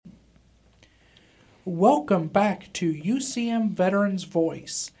Welcome back to UCM Veterans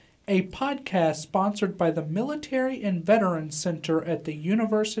Voice, a podcast sponsored by the Military and Veterans Center at the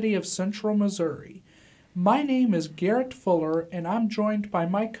University of Central Missouri. My name is Garrett Fuller, and I'm joined by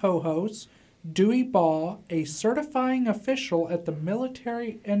my co-host, Dewey Baugh, a certifying official at the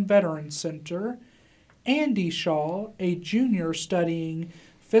Military and Veterans Center, Andy Shaw, a junior studying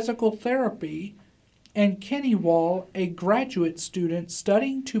physical therapy, and Kenny Wall, a graduate student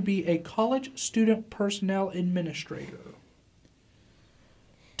studying to be a college student personnel administrator.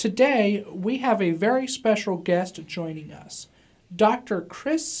 Today, we have a very special guest joining us. Dr.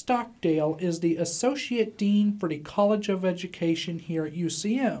 Chris Stockdale is the Associate Dean for the College of Education here at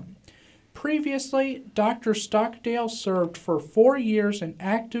UCM. Previously, Dr. Stockdale served for 4 years in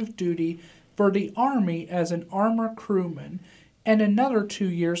active duty for the Army as an armor crewman and another 2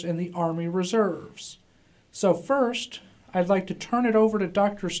 years in the Army Reserves. So first, I'd like to turn it over to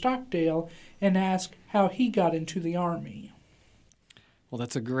Dr. Stockdale and ask how he got into the Army. Well,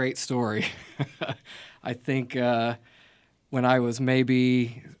 that's a great story. I think when I was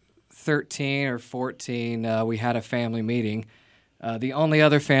maybe 13 or 14, we had a family meeting. The only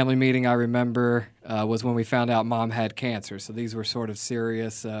other family meeting I remember was when we found out Mom had cancer. So these were sort of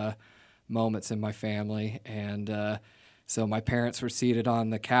serious moments in my family. And so my parents were seated on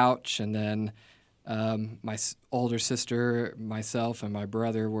the couch, and then my older sister, myself, and my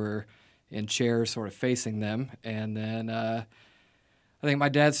brother were in chairs sort of facing them. And then I think my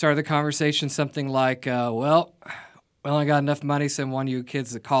dad started the conversation something like, well, we only got enough money to send one of you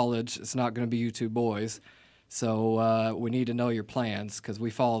kids to college. It's not going to be you two boys. So we need to know your plans, because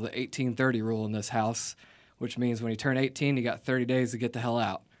we follow the 1830 rule in this house, which means when you turn 18, you got 30 days to get the hell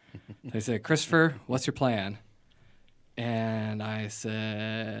out. They said, Christopher, what's your plan? And I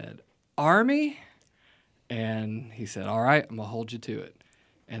said, Army? And he said, all right, I'm going to hold you to it.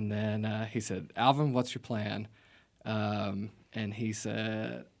 And then he said, Alvin, what's your plan? And he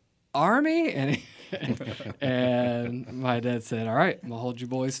said, Army? And my dad said, all right, I'm going to hold you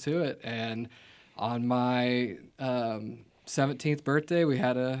boys to it. And on my 17th birthday, we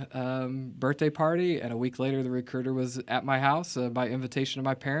had a birthday party. And a week later, the recruiter was at my house by invitation of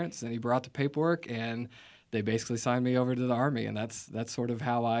my parents. And he brought the paperwork, and they basically signed me over to the Army. And that's sort of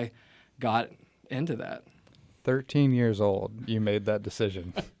how I got into that. 13 years old, you made that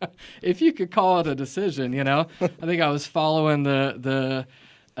decision. If you could call it a decision, I think I was following the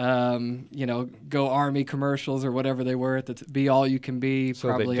Go Army commercials or whatever they were at the Be All You Can Be, so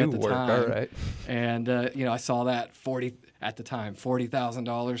probably they do at the work, time. all right. And I saw that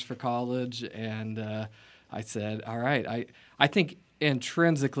 $40,000 for college, and I said, all right. I think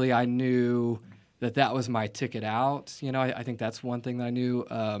intrinsically I knew that was my ticket out. I think that's one thing that I knew.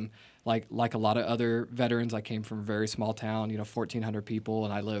 Like a lot of other veterans, I came from a very small town, 1,400 people,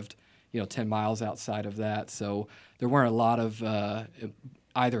 and I lived, 10 miles outside of that. So there weren't a lot of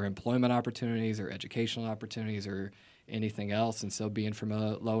either employment opportunities or educational opportunities or anything else. And so being from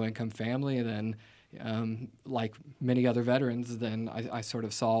a low-income family, and then like many other veterans, then I sort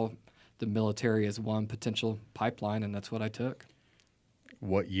of saw the military as one potential pipeline, and that's what I took.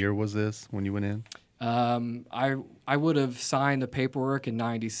 What year was this when you went in? I would have signed the paperwork in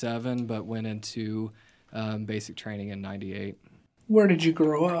 97, but went into basic training in 98. Where did you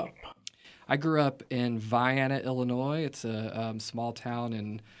grow up? I grew up in Vienna, Illinois. It's a small town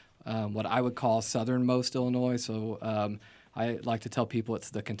in what I would call southernmost Illinois. So I like to tell people it's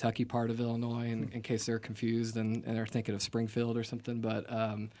the Kentucky part of Illinois, in case they're confused and they're thinking of Springfield or something. But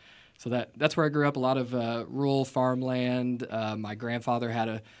so that's where I grew up. A lot of rural farmland. My grandfather had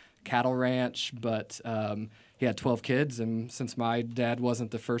a cattle ranch, but he had 12 kids, and since my dad wasn't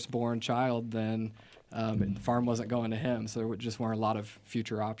the firstborn child, then the farm wasn't going to him, so there just weren't a lot of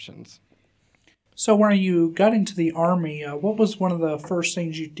future options. So when you got into the Army, what was one of the first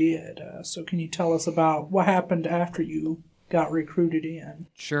things you did? So can you tell us about what happened after you got recruited in?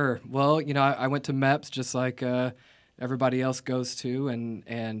 Sure. Well, I went to MEPS just like everybody else goes to,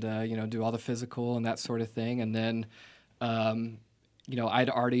 and do all the physical and that sort of thing, and then I'd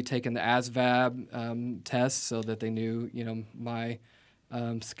already taken the ASVAB test so that they knew, my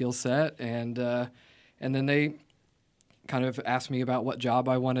skill set, and then they kind of asked me about what job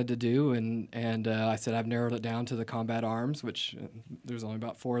I wanted to do, and I said I've narrowed it down to the combat arms, which there's only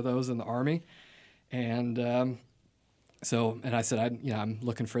about 4 of those in the Army, and I said I'm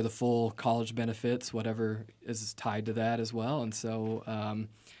looking for the full college benefits, whatever is tied to that as well, and so.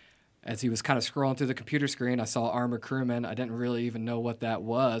 As he was kind of scrolling through the computer screen, I saw armor crewman. I didn't really even know what that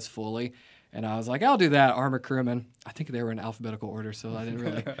was fully. And I was like, I'll do that, armor crewman. I think they were in alphabetical order, so I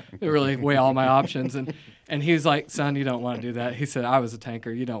didn't really weigh all my options. And he was like, son, you don't want to do that. He said, I was a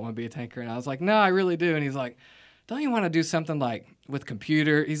tanker. You don't want to be a tanker. And I was like, no, I really do. And he's like, don't you want to do something like with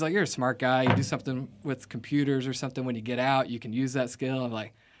computer? He's like, you're a smart guy. You do something with computers or something when you get out, you can use that skill. I'm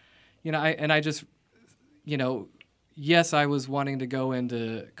like, I just, yes, I was wanting to go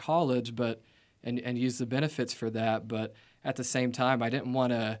into college, but and use the benefits for that. But at the same time, I didn't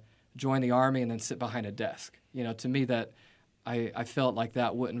want to join the Army and then sit behind a desk. To me, that I felt like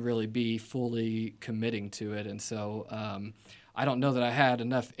that wouldn't really be fully committing to it. And so I don't know that I had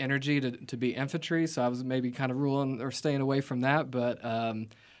enough energy to be infantry, so I was maybe kind of ruling or staying away from that.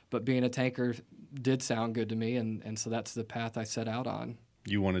 But being a tanker did sound good to me, and so that's the path I set out on.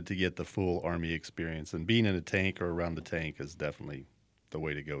 You wanted to get the full Army experience, and being in a tank or around the tank is definitely the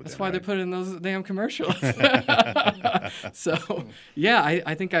way to go. That's why they put it in those damn commercials. So, yeah,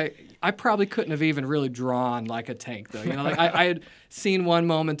 I think I probably couldn't have even really drawn like a tank, though. Like I had seen one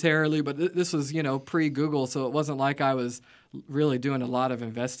momentarily, but this was, pre-Google, so it wasn't like I was really doing a lot of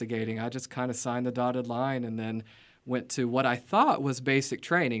investigating. I just kind of signed the dotted line and then went to what I thought was basic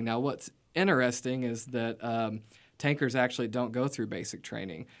training. Now, what's interesting is that tankers actually don't go through basic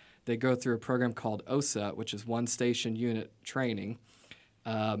training. They go through a program called OSUT, which is One Station Unit Training.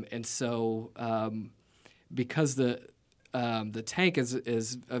 And so because the tank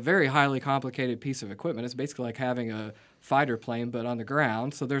is a very highly complicated piece of equipment, it's basically like having a fighter plane but on the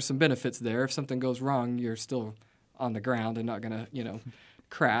ground. So there's some benefits there. If something goes wrong, you're still on the ground and not going to,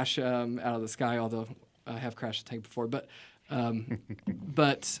 crash out of the sky, although I have crashed a tank before.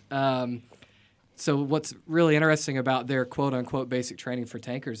 So what's really interesting about their quote-unquote basic training for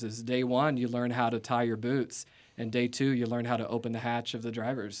tankers is day one, you learn how to tie your boots. And day two, you learn how to open the hatch of the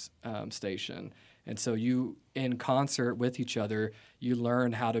driver's station. And so you, in concert with each other, you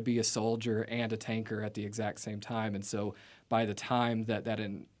learn how to be a soldier and a tanker at the exact same time. And so by the time that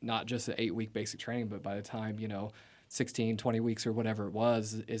in not just an 8-week basic training, but by the time, 16, 20 weeks or whatever it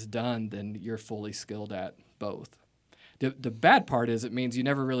was is done, then you're fully skilled at both. The bad part is it means you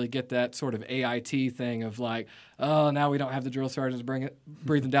never really get that sort of AIT thing of like, oh, now we don't have the drill sergeants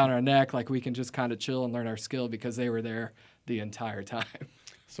breathing down our neck. Like we can just kind of chill and learn our skill because they were there the entire time.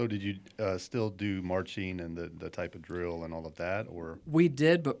 So did you still do marching and the type of drill and all of that? Or we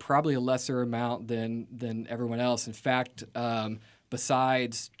did, but probably a lesser amount than everyone else. In fact,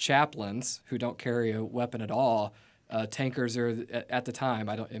 besides chaplains who don't carry a weapon at all, tankers are, at the time,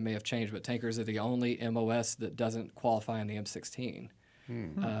 it may have changed, but tankers are the only MOS that doesn't qualify in the M16.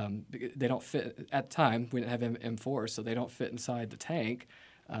 They don't fit, at the time, we didn't have M4, so they don't fit inside the tank,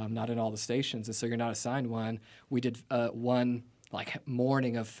 not in all the stations, and so you're not assigned one. We did one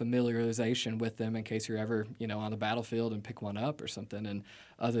morning of familiarization with them in case you're ever, on the battlefield and pick one up or something, and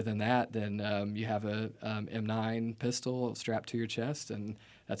other than that, then you have a M9 pistol strapped to your chest, and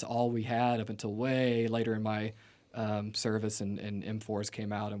that's all we had up until way later in my service, and M4s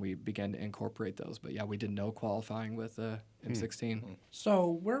came out, and we began to incorporate those. But yeah, we did no qualifying with M16.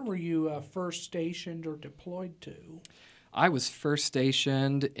 So where were you first stationed or deployed to? I was first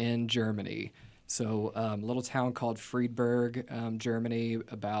stationed in Germany. So a little town called Friedberg, Germany,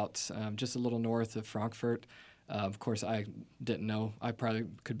 about just a little north of Frankfurt. Of course, I didn't know. I probably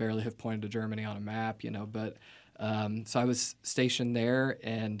could barely have pointed to Germany on a map, but so I was stationed there,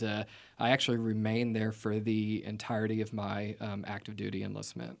 and I actually remained there for the entirety of my active duty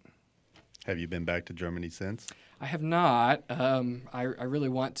enlistment. Have you been back to Germany since? I have not. I really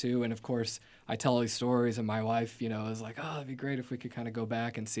want to, and of course, I tell all these stories, and my wife, is like, oh, it'd be great if we could kind of go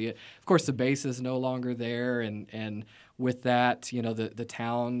back and see it. Of course, the base is no longer there, and with that, the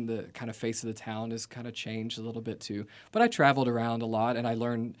town, the kind of face of the town has kind of changed a little bit too. But I traveled around a lot, and I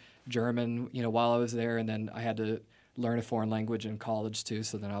learned German, while I was there, and then I had to learn a foreign language in college too.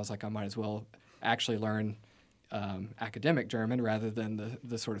 So then I was like, I might as well actually learn academic German rather than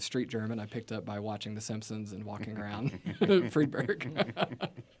the sort of street German I picked up by watching The Simpsons and walking around Friedberg.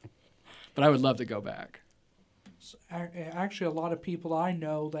 But I would love to go back. Actually, a lot of people I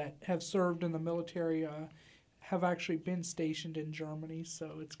know that have served in the military have actually been stationed in Germany,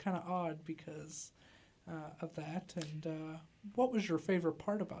 so it's kind of odd because of that. And what was your favorite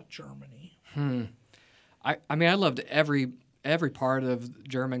part about Germany? I mean, I loved every part of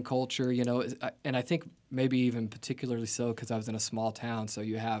German culture, and I think maybe even particularly so because I was in a small town. So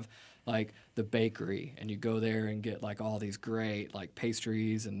you have like the bakery, and you go there and get like all these great like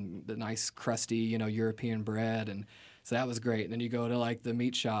pastries and the nice crusty, European bread, and so that was great. And then you go to like the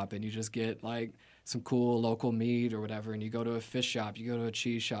meat shop, and you just get like some cool local meat or whatever. And you go to a fish shop, you go to a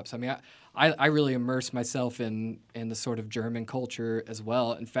cheese shop. So I mean, I really immersed myself in the sort of German culture as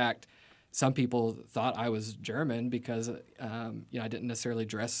well. In fact, some people thought I was German because I didn't necessarily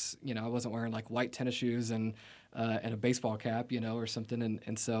dress. I wasn't wearing like white tennis shoes and a baseball cap, or something.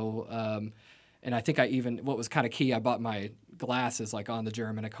 And so and I think what was kind of key, I bought my glasses like on the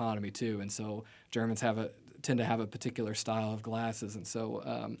German economy too. And so Germans tend to have a particular style of glasses, and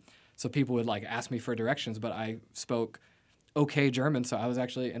so so people would like ask me for directions, but I spoke okay German, so I was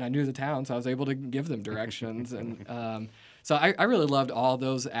actually, and I knew the town, so I was able to give them directions. And so I really loved all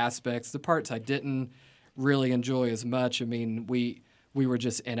those aspects. The parts I didn't really enjoy as much, I mean, we were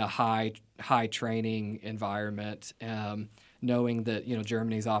just in a high training environment, knowing that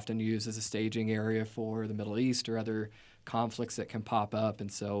Germany is often used as a staging area for the Middle East or other conflicts that can pop up,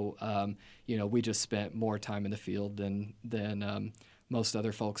 and so we just spent more time in the field than most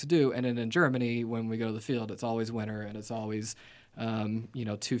other folks do. And then in Germany, when we go to the field, it's always winter, and it's always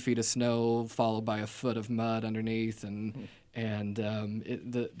 2 feet of snow followed by a foot of mud underneath, and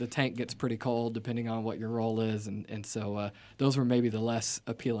the tank gets pretty cold depending on what your role is, and so those were maybe the less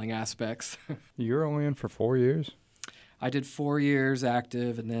appealing aspects. You were only in for 4 years? I did 4 years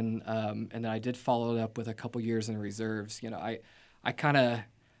active, and then I did follow it up with a couple years in reserves.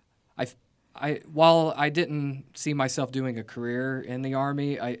 While I didn't see myself doing a career in the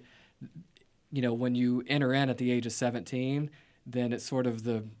Army, when you enter in at the age of 17, then it's sort of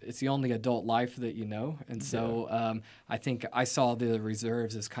it's the only adult life that you know. And so I think I saw the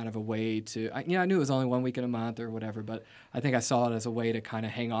reserves as kind of a way to, I knew it was only 1 week in a month or whatever, but I think I saw it as a way to kind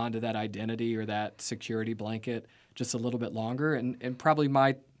of hang on to that identity or that security blanket just a little bit longer. And probably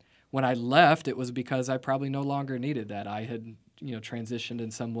when I left, it was because I probably no longer needed that. I had, transitioned in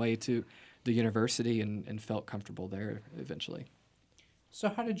some way to the university and felt comfortable there eventually. So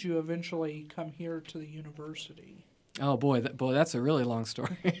how did you eventually come here to the university? Oh boy, that's a really long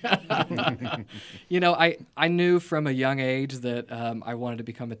story. I knew from a young age that I wanted to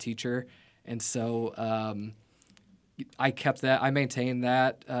become a teacher, and so I maintained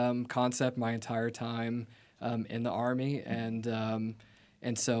that concept my entire time in the Army, and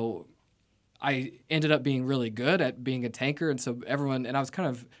so I ended up being really good at being a tanker, and so and I was kind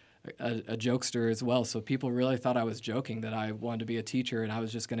of a jokester as well, so people really thought I was joking that I wanted to be a teacher and I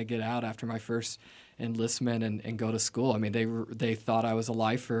was just going to get out after my first enlistment and go to school. I mean, they thought I was a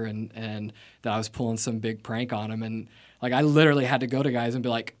lifer and that I was pulling some big prank on them, and like I literally had to go to guys and be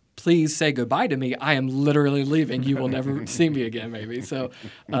like, please say goodbye to me. I am literally leaving. You will never see me again, maybe. So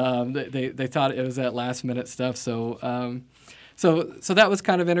they thought it was that last minute stuff. So so that was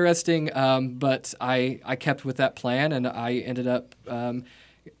kind of interesting, but I kept with that plan, and I ended up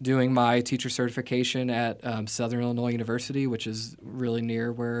doing my teacher certification at Southern Illinois University, which is really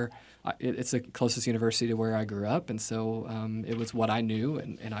near where it's the closest university to where I grew up, and so it was what I knew,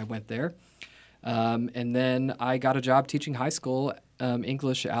 and I went there. And then I got a job teaching high school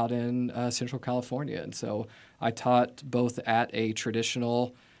English out in Central California, and so I taught both at a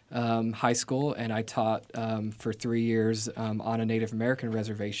traditional high school, and I taught for 3 years on a Native American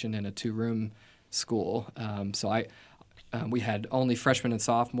reservation in a 2-room school. So we had only freshmen and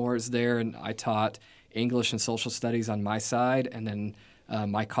sophomores there, and I taught English and social studies on my side, and then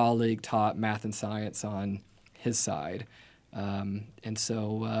my colleague taught math and science on his side. And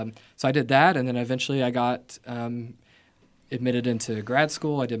so I did that, and then eventually I got admitted into grad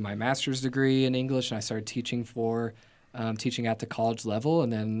school. I did my master's degree in English, and I started teaching teaching at the college level,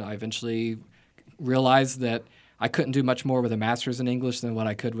 and then I eventually realized that I couldn't do much more with a master's in English than what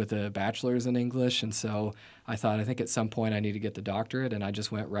I could with a bachelor's in English, and so I think at some point I need to get the doctorate, and I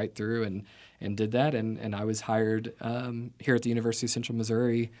just went right through and did that, and I was hired here at the University of Central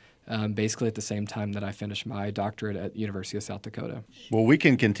Missouri basically at the same time that I finished my doctorate at University of South Dakota. Well, we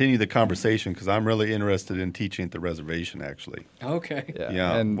can continue the conversation because I'm really interested in teaching at the reservation, actually. Okay.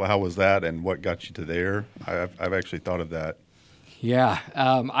 Yeah. And how was that, and what got you to there? I've actually thought of that. Yeah,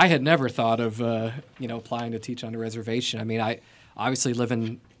 I had never thought of applying to teach on a reservation. I mean, I obviously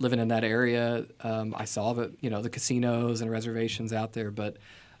living in that area, I saw the casinos and reservations out there. But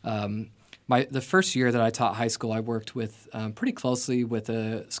the first year that I taught high school, I worked with pretty closely with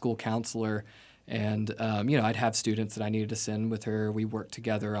a school counselor, and I'd have students that I needed to send with her. We worked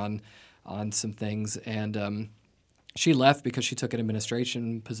together on some things, and she left because she took an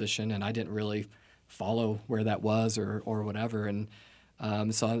administration position, and I didn't really follow where that was or whatever, and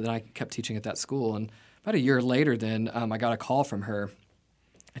so then I kept teaching at that school. And about a year later, then I got a call from her,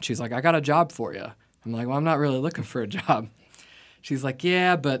 and she's like, "I got a job for you." I'm like, "Well, I'm not really looking for a job." She's like,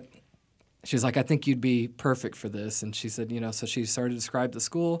 "Yeah, but," she's like, "I think you'd be perfect for this." And she said, so she started to describe the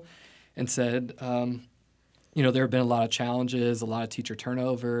school and said, there have been a lot of challenges, a lot of teacher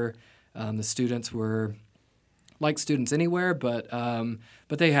turnover. The students were like students anywhere, but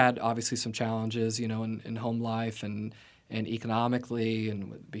they had obviously some challenges, in home life and economically and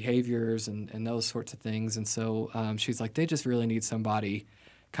with behaviors and those sorts of things. And so she's like, they just really need somebody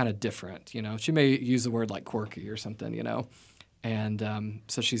kind of different, She may use the word like quirky or something, And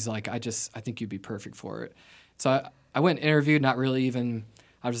so she's like, I think you'd be perfect for it. So I went and interviewed, not really even,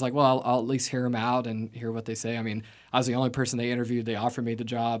 I was like, well, I'll at least hear them out and hear what they say. I mean, I was the only person they interviewed. They offered me the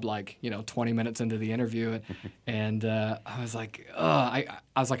job 20 minutes into the interview. And I was like, I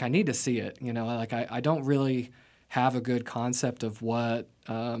was like, I need to see it. I don't really have a good concept of what,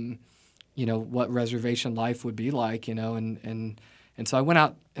 what reservation life would be like, and so I went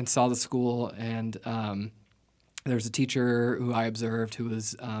out and saw the school, and there was a teacher who I observed who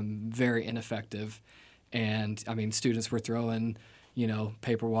was very ineffective. And, I mean, students were throwing,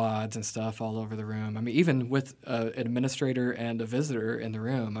 paper wads and stuff all over the room. I mean, even with an administrator and a visitor in the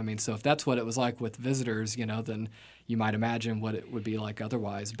room. I mean, so if that's what it was like with visitors, then you might imagine what it would be like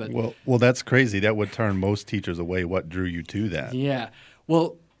otherwise. But well, that's crazy. That would turn most teachers away. What drew you to that? Yeah.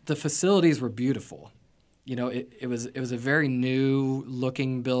 Well, the facilities were beautiful. It was a very new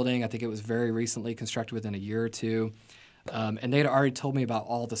looking building. I think it was very recently constructed within a year or two. And they had already told me about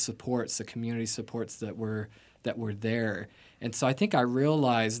all the supports, the community supports that were there. And so I think I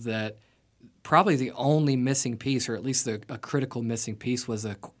realized that probably the only missing piece, or at least a critical missing piece, was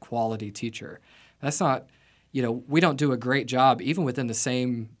a quality teacher. That's not, we don't do a great job even within a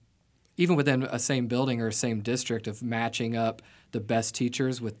same building or a same district of matching up the best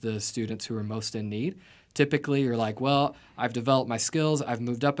teachers with the students who are most in need. Typically, you're like, well, I've developed my skills. I've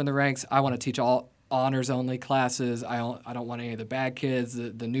moved up in the ranks. I want to teach all honors-only classes. I don't want any of the bad kids.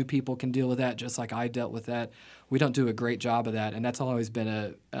 The new people can deal with that just like I dealt with that. We don't do a great job of that, and that's always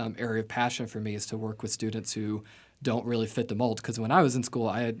been an area of passion for me, is to work with students who don't really fit the mold. Because when I was in school,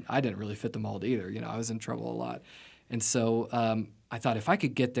 I didn't really fit the mold either. I was in trouble a lot. And so I thought if I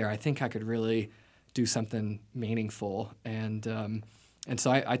could get there, I think I could really do something meaningful. And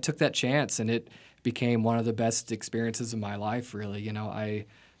so I took that chance, and it became one of the best experiences of my life, really.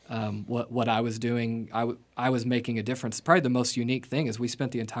 What I was doing, I was making a difference. Probably the most unique thing is we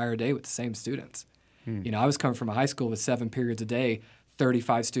spent the entire day with the same students. I was coming from a high school with 7 periods a day,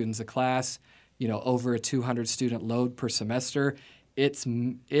 35 students a class, over a 200 student load per semester. It's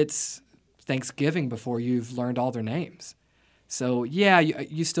Thanksgiving before you've learned all their names. So yeah,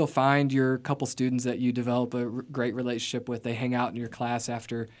 you still find your couple students that you develop a great relationship with. They hang out in your class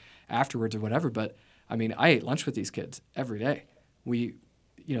afterwards or whatever. But I mean, I ate lunch with these kids every day.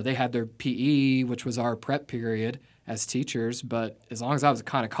 They had their PE, which was our prep period as teachers. But as long as I was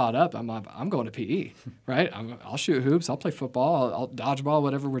kind of caught up, I'm going to PE, right? I'll shoot hoops, I'll play football, I'll dodgeball,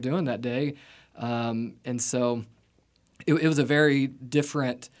 whatever we're doing that day. And so it was a very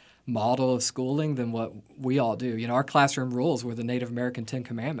different model of schooling than what we all do. Our classroom rules were the Native American 10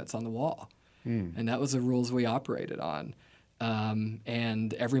 Commandments on the wall. And that was the rules we operated on.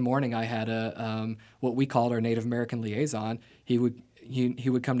 And every morning I had what we called our Native American liaison. He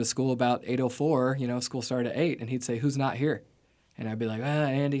would come to school about 8:04. School started at 8, and he'd say, "Who's not here?" And I'd be like,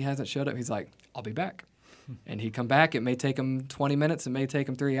 "Andy hasn't showed up." He's like, "I'll be back." And he'd come back. It may take him 20 minutes. It may take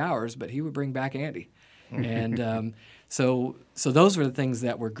him 3 hours, but he would bring back Andy. And so those were the things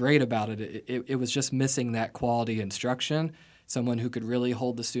that were great about it. It was just missing that quality instruction. Someone who could really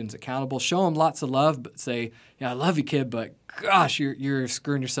hold the students accountable, show them lots of love, but say, "Yeah, I love you, kid, but gosh, you're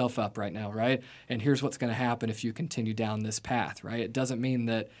screwing yourself up right now, right? And here's what's going to happen if you continue down this path, right? It doesn't mean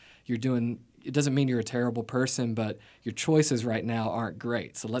that it doesn't mean you're a terrible person, but your choices right now aren't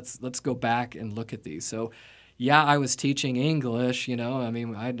great. So let's go back and look at these." So yeah, I was teaching English,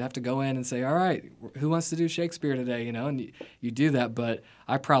 I'd have to go in and say, "All right, who wants to do Shakespeare today?" And you do that, but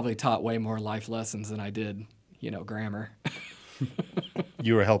I probably taught way more life lessons than I did, grammar.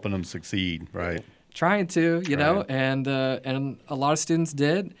 You were helping them succeed, right? Trying to, Right. and a lot of students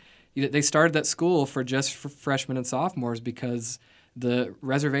did. They started that school for freshmen and sophomores because the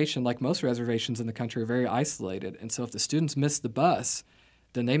reservation, like most reservations in the country, are very isolated. And so if the students missed the bus,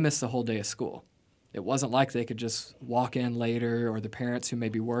 then they missed the whole day of school. It wasn't like they could just walk in later, or the parents who may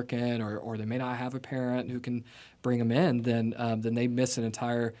be working, or they may not have a parent who can bring them in, then they miss an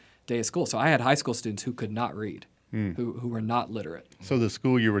entire day of school. So I had high school students who could not read. Who were not literate. So the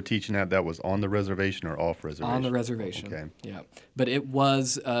school you were teaching at, that was on the reservation or off reservation? On the reservation. Okay. Yeah. But it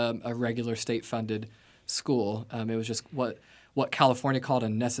was a regular state-funded school. It was just what California called a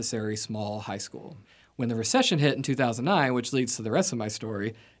necessary small high school. When the recession hit in 2009, which leads to the rest of my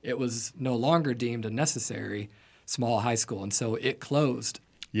story, it was no longer deemed a necessary small high school, and so it closed.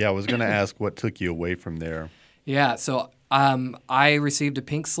 Yeah, I was going to ask what took you away from there. Yeah, so I received a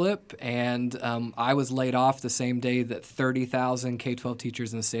pink slip, and I was laid off the same day that 30,000 K-12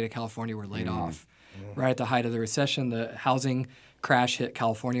 teachers in the state of California were laid off. Right at the height of the recession, the housing crash hit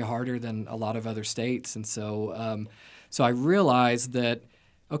California harder than a lot of other states, and so I realized that,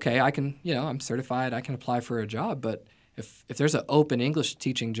 okay, I'm certified, I can apply for a job, but if there's an open English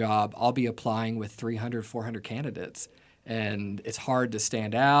teaching job, I'll be applying with 300, 400 candidates, and it's hard to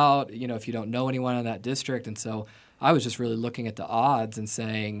stand out, if you don't know anyone in that district, and so I was just really looking at the odds and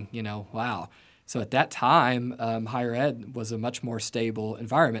saying, wow. So at that time, higher ed was a much more stable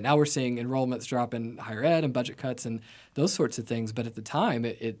environment. Now we're seeing enrollments drop in higher ed and budget cuts and those sorts of things. But at the time,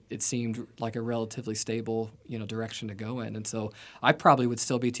 it seemed like a relatively stable, direction to go in. And so I probably would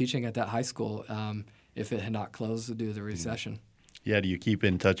still be teaching at that high school if it had not closed due to the recession. Yeah. Do you keep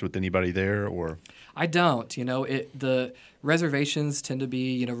in touch with anybody there, or? I don't. The reservations tend to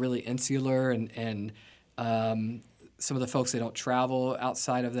be, really insular and some of the folks, they don't travel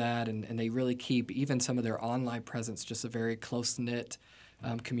outside of that, and they really keep even some of their online presence just a very close-knit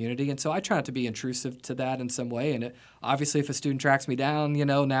community. And so I try not to be intrusive to that in some way. And obviously, if a student tracks me down,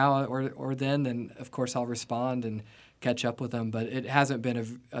 now or then of course I'll respond and catch up with them. But it hasn't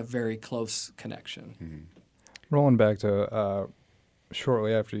been a very close connection. Mm-hmm. Rolling back to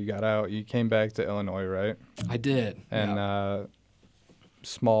shortly after you got out, you came back to Illinois, right? I did. And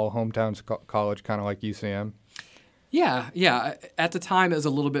small hometown college, kind of like UCM. Yeah. At the time, it was a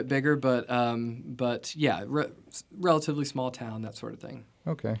little bit bigger, but yeah, relatively small town, that sort of thing.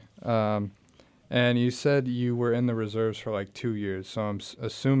 Okay. And you said you were in the reserves for like 2 years, so I'm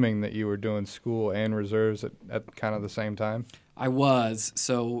assuming that you were doing school and reserves at kind of the same time? I was.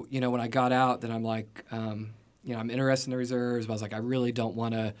 So, when I got out, then I'm like, I'm interested in the reserves, but I was like, I really don't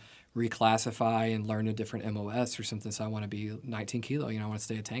want to reclassify and learn a different MOS or something, so I want to be 19 kilo. I want to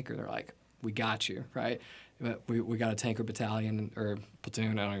stay a tanker. They're like, we got you, right? We got a tanker battalion or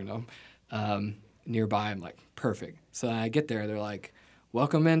platoon, I don't even know, nearby. I'm like, perfect. So I get there, they're like,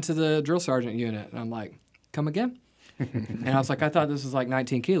 welcome into the drill sergeant unit. And I'm like, come again? And I was like, I thought this was like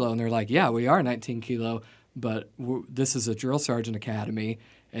 19 kilo. And they're like, yeah, we are 19 kilo, but this is a drill sergeant academy.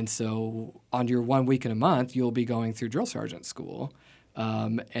 And so on your 1 week in a month, you'll be going through drill sergeant school.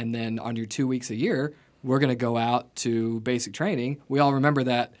 And then on your 2 weeks a year, we're going to go out to basic training. We all remember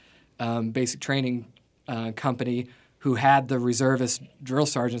that basic training company who had the reservist drill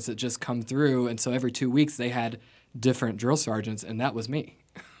sergeants that just come through, and so every 2 weeks they had different drill sergeants, and that was me.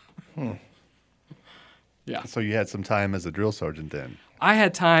 Yeah. So you had some time as a drill sergeant then? I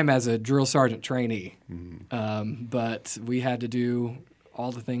had time as a drill sergeant trainee, but we had to do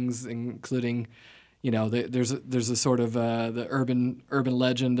all the things, including, there's a sort of the urban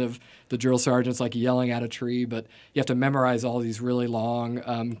legend of the drill sergeants like yelling at a tree, but you have to memorize all these really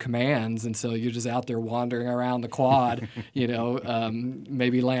long commands, and so you're just out there wandering around the quad,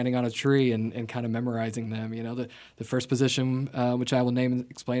 maybe landing on a tree and kind of memorizing them. The first position, which I will name,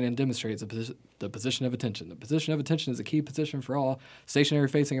 explain, and demonstrate, is the position of attention. The position of attention is a key position for all stationary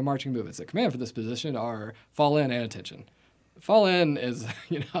facing and marching movements. The command for this position are fall in and attention. Fall in is,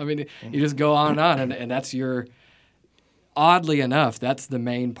 you just go on and that's oddly enough, that's the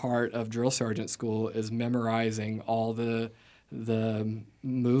main part of drill sergeant school, is memorizing all the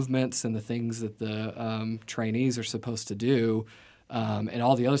movements and the things that the trainees are supposed to do, and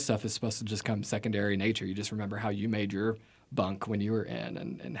all the other stuff is supposed to just come secondary nature. You just remember how you made your bunk when you were in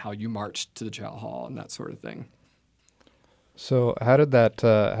and how you marched to the chow hall and that sort of thing. So how'd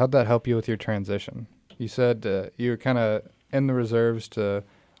that help you with your transition? You said you were kind of in the reserves to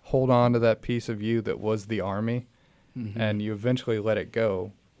hold on to that piece of you that was the Army, and you eventually let it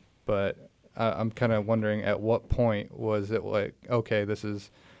go. But I'm kind of wondering, at what point was it like, okay,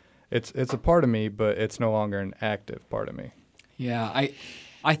 it's a part of me, but it's no longer an active part of me? Yeah,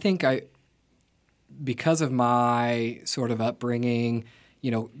 I think because of my sort of upbringing,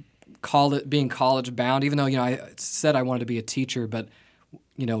 being college bound, even though, I said I wanted to be a teacher, but,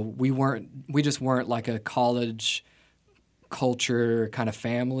 we just weren't like a college culture kind of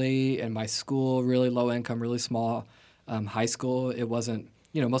family. And my school, really low income, really small high school. It wasn't,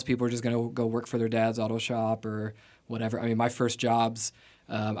 most people are just going to go work for their dad's auto shop or whatever. I mean, my first jobs,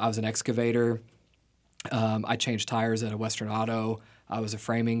 I was an excavator. I changed tires at a Western Auto. I was a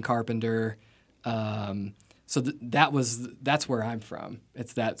framing carpenter. So that's where I'm from.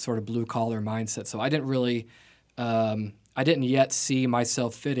 It's that sort of blue collar mindset. So I didn't really, I didn't yet see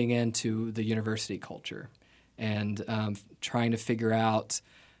myself fitting into the university culture, and trying to figure out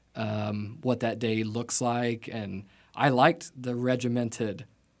what that day looks like. And I liked the regimented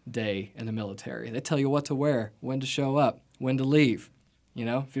day in the military. They tell you what to wear, when to show up, when to leave. You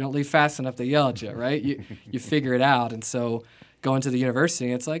know, if you don't leave fast enough, they yell at you, right? You figure it out. And so going to the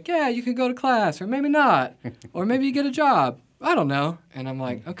university, it's like, yeah, you can go to class, or maybe not, or maybe you get a job. I don't know. And I'm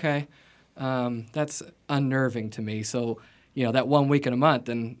like, okay, that's unnerving to me. So, you know, that 1 week in a month,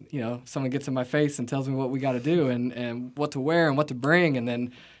 and, you know, someone gets in my face and tells me what we got to do and what to wear and what to bring. And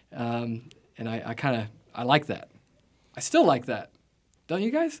then, and I like that. I still like that. Don't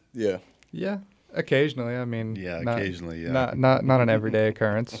you guys? Yeah. Yeah, occasionally. I mean, Occasionally, yeah. Not an everyday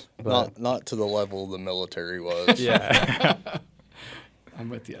occurrence. But Not to the level the military was. yeah. I'm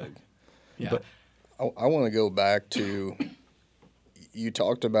with you. Yeah. But- I want to go back to, you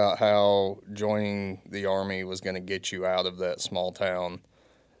talked about how joining the Army was going to get you out of that small town.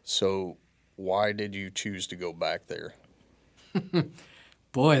 So why did you choose to go back there?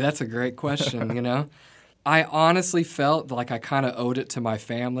 Boy, that's a great question, you know. I honestly felt like I kind of owed it to my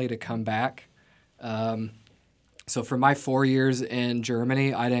family to come back. So for my 4 years in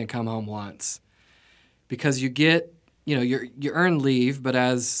Germany, I didn't come home once. Because you get, you know, you earn leave, but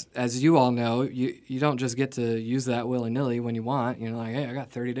as you all know, you don't just get to use that willy-nilly when you want. You're like, hey, I got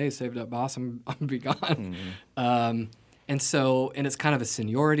 30 days saved up, boss. I'm be gone. Mm-hmm. And it's kind of a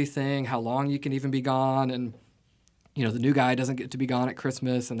seniority thing, how long you can even be gone. And, you know, the new guy doesn't get to be gone at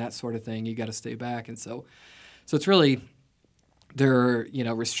Christmas and that sort of thing. You got to stay back. And so it's really, there are, you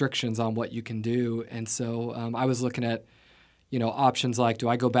know, restrictions on what you can do. And so I was looking at, you know, options like, do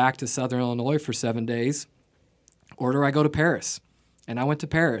I go back to Southern Illinois for 7 days, or do I go to Paris? And I went to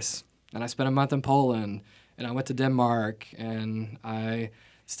Paris, and I spent a month in Poland, and I went to Denmark, and I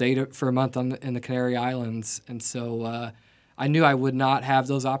stayed for a month in the Canary Islands. And so I knew I would not have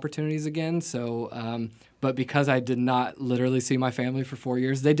those opportunities again. So, but because I did not literally see my family for 4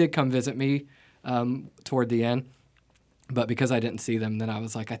 years, they did come visit me toward the end. But because I didn't see them, then I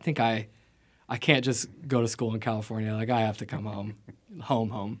was like, I think I can't just go to school in California. Like, I have to come home.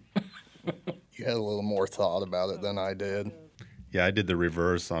 Home. You had a little more thought about it than I did. Yeah, I did the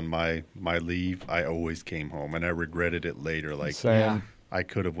reverse on my leave. I always came home, and I regretted it later. Like, Same. I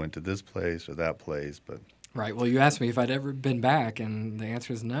could have went to this place or that place, but Right. Well, you asked me if I'd ever been back, and the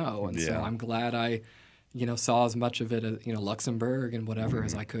answer is no. And so Yeah. I'm glad I, you know, saw as much of it, as, you know, Luxembourg and whatever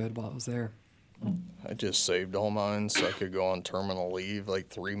as I could while I was there. I just saved all mine so I could go on terminal leave like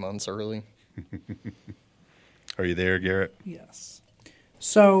 3 months early. Are you there, Garrett? Yes.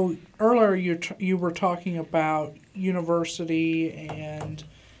 So earlier you were talking about university and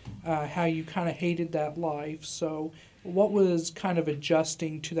how you kind of hated that life. So what was kind of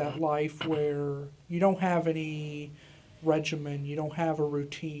adjusting to that life where you don't have any regimen, you don't have a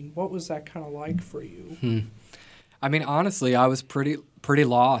routine? What was that kind of like for you? I mean, honestly, I was pretty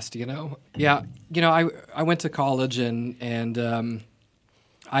lost, you know. Yeah, you know, I went to college and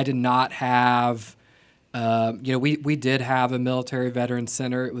I did not have, you know, we did have a military veterans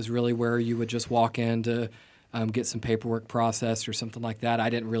center. It was really where you would just walk in to get some paperwork processed or something like that.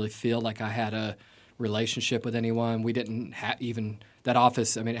 I didn't really feel like I had a relationship with anyone. We didn't have even that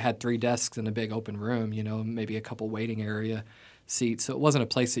office. I mean, it had 3 desks in a big open room, you know, maybe a couple waiting area seats. So it wasn't a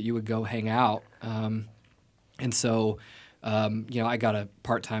place that you would go hang out. And so, you know, I got a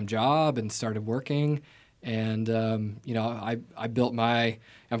part-time job and started working. And, you know, I built I'm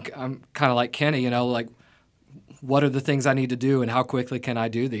kind of like Kenny, you know, like what are the things I need to do and how quickly can I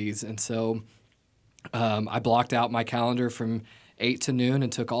do these? And so I blocked out my calendar from 8 to noon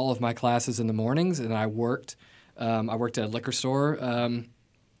and took all of my classes in the mornings. And I worked at a liquor store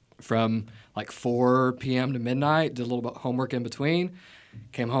from like 4 p.m. to midnight, did a little bit of homework in between,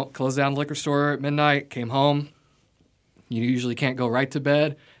 came home, closed down the liquor store at midnight, came home. You usually can't go right to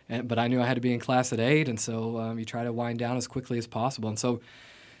bed, but I knew I had to be in class at 8, and so you try to wind down as quickly as possible. And so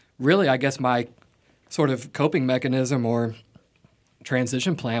really, I guess my sort of coping mechanism or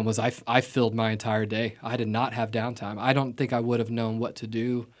transition plan was I filled my entire day. I did not have downtime. I don't think I would have known what to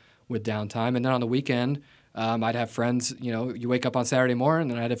do with downtime. And then on the weekend, I'd have friends, you know, you wake up on Saturday morning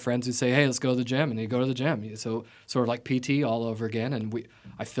and I'd have friends who say, hey, let's go to the gym. And you go to the gym. So sort of like PT all over again. And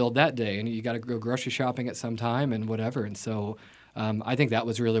I filled that day. And you got to go grocery shopping at some time and whatever. And so I think that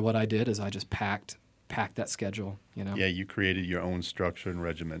was really what I did is I just packed that schedule, you know. Yeah, you created your own structure and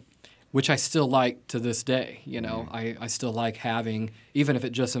regiment. Which I still like to this day, you know. I still like having, even if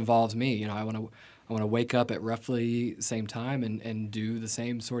it just involves me, you know, I want to wake up at roughly the same time and do the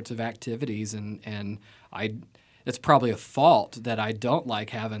same sorts of activities. And it's probably a fault that I don't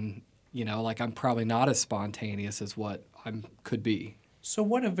like having, you know, like I'm probably not as spontaneous as what I could be. So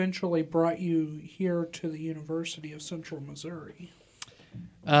what eventually brought you here to the University of Central Missouri?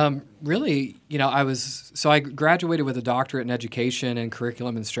 Really, I graduated with a doctorate in education and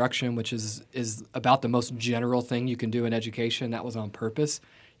curriculum instruction, which is about the most general thing you can do in education. That was on purpose,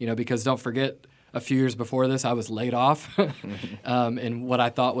 because don't forget, a few years before this, I was laid off in what I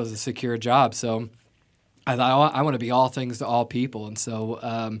thought was a secure job. So I thought, I want to be all things to all people. And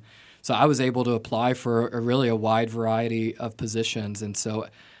so I was able to apply for a wide variety of positions. And so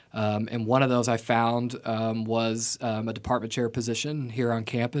and one of those I found was a department chair position here on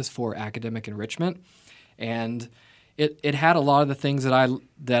campus for academic enrichment. And it had a lot of the things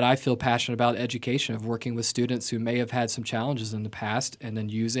that I feel passionate about education, of working with students who may have had some challenges in the past and then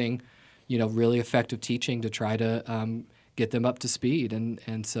using really effective teaching to try to get them up to speed.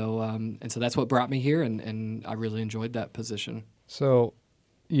 And so that's what brought me here, and I really enjoyed that position. So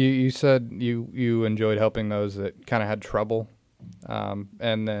you said you enjoyed helping those that kind of had trouble.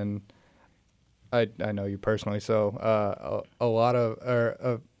 And then I know you personally, so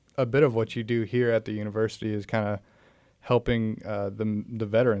a bit of what you do here at the university is kind of helping the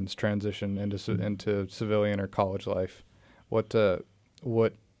veterans transition into civilian or college life. What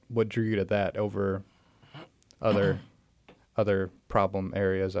drew you to that over other problem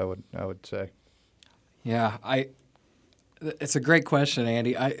areas? I would say. Yeah, it's a great question,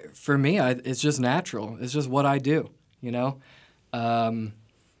 Andy. For me, it's just natural. It's just what I do.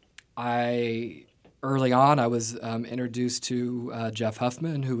 Early on, I was introduced to Jeff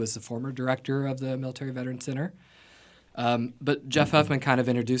Huffman, who was the former director of the Military Veterans Center. But Jeff Huffman kind of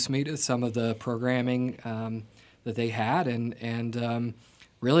introduced me to some of the programming that they had, and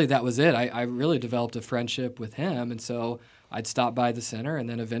really that was it. I really developed a friendship with him, and so I'd stop by the center, and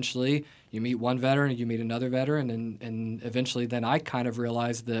then eventually you meet one veteran, and you meet another veteran, and eventually then I kind of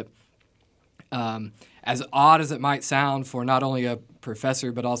realized that as odd as it might sound for not only a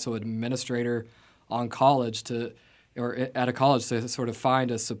professor but also an administrator on college or at a college to sort of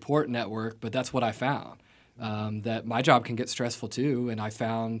find a support network, but that's what I found. That my job can get stressful too, and I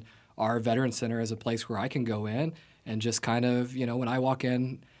found our Veterans Center as a place where I can go in and just kind of, when I walk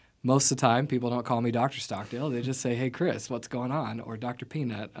in, most of the time people don't call me Dr. Stockdale. They just say, "Hey, Chris, what's going on?" or Dr.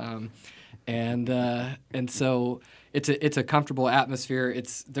 Peanut. And so it's a comfortable atmosphere.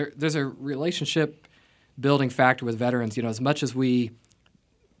 There's a relationship building factor with veterans. As much as we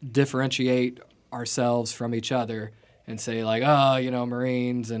differentiate ourselves from each other and say like,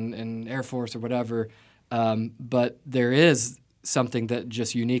 Marines and Air Force or whatever, but there is something that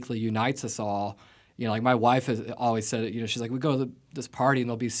just uniquely unites us all. Like my wife has always said it, she's like, we go to this party and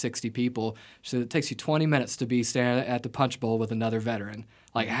there'll be 60 people. She said, it takes you 20 minutes to be standing at the punch bowl with another veteran.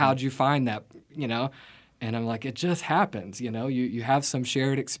 Like, how'd you find that, And I'm like, it just happens, you have some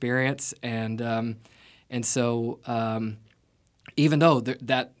shared experience. And so even though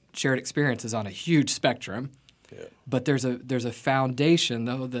that shared experience is on a huge spectrum, but there's a foundation,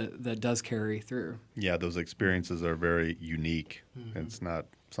 though, that does carry through. Yeah, those experiences are very unique. Mm-hmm. It's not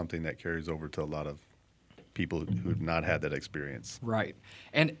something that carries over to a lot of people who've not had that experience. Right.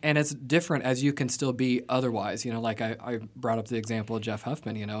 And it's different as you can still be otherwise. Like I brought up the example of Jeff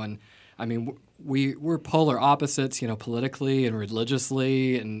Huffman, and I mean, we're polar opposites, politically and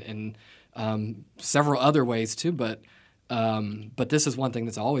religiously and several other ways too, but this is one thing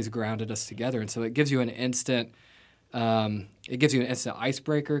that's always grounded us together. And so it gives you an instant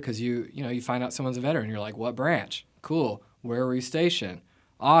icebreaker, because you find out someone's a veteran. You're like, what branch? Cool. Where were you stationed?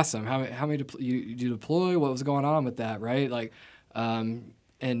 Awesome. How many you deploy? What was going on with that, right? Like, and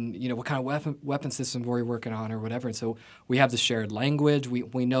what kind of weapon systems were you working on or whatever. And so we have the shared language.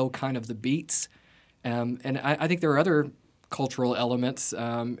 We know kind of the beats, and I think there are other cultural elements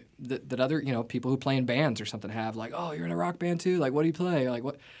that other people who play in bands or something have. Like, oh, you're in a rock band too. Like, what do you play? Like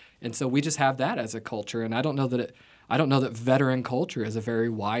what? And so we just have that as a culture. And I don't know that veteran culture is a very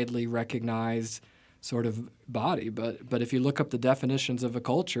widely recognized sort of body, but if you look up the definitions of a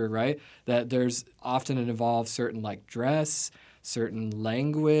culture, right, that there's often it involves certain like dress, certain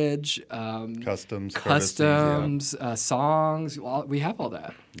language, customs, songs. We have all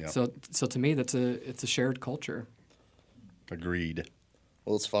that. Yep. So to me, it's a shared culture. Agreed.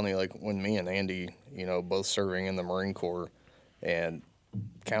 Well, it's funny, like when me and Andy, both serving in the Marine Corps, and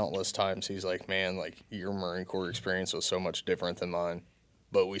countless times he's like, man, like your Marine Corps experience was so much different than mine.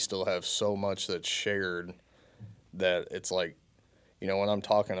 But we still have so much that's shared that it's like, when I'm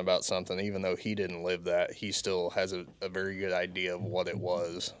talking about something, even though he didn't live that, he still has a very good idea of what it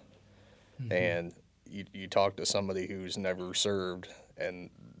was. Mm-hmm. And you talk to somebody who's never served, and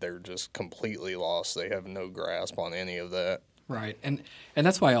they're just completely lost. They have no grasp on any of that. Right. And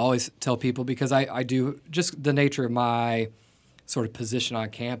that's why I always tell people, because I do, just the nature of my sort of position on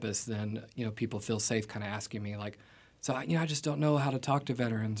campus, then, people feel safe kind of asking me, like, So, I just don't know how to talk to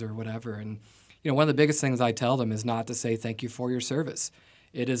veterans or whatever. And, one of the biggest things I tell them is not to say thank you for your service.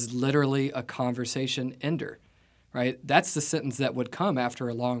 It is literally a conversation ender, right? That's the sentence that would come after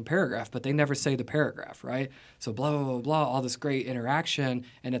a long paragraph, but they never say the paragraph, right? So blah, blah, blah, blah, all this great interaction,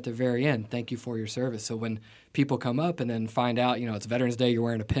 and at the very end, thank you for your service. So when people come up and then find out, it's Veterans Day, you're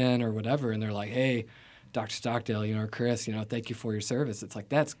wearing a pin or whatever, and they're like, hey, Dr. Stockdale, or Chris, thank you for your service. It's like,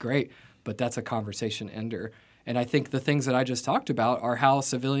 that's great, but that's a conversation ender. And I think the things that I just talked about are how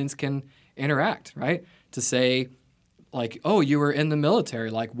civilians can interact, right? To say, like, oh, you were in the military.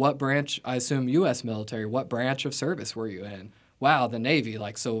 Like, what branch? I assume U.S. military. What branch of service were you in? Wow, the Navy.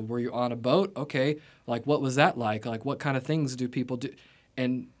 Like, so were you on a boat? Okay. Like, what was that like? Like, what kind of things do people do?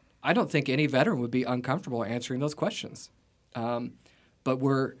 And I don't think any veteran would be uncomfortable answering those questions. But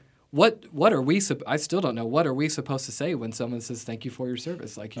what are we? I still don't know. What are we supposed to say when someone says thank you for your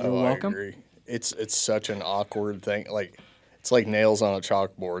service? Like, you're welcome. I agree. It's such an awkward thing. Like, it's like nails on a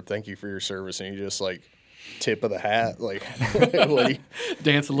chalkboard. Thank you for your service, and you just like tip of the hat, like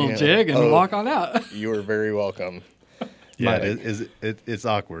dance a little jig and walk on out. You are very welcome. Yeah, it's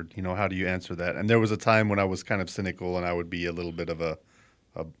awkward. How do you answer that? And there was a time when I was kind of cynical, and I would be a little bit of a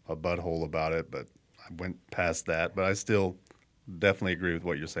butthole about it, but I went past that. But I still definitely agree with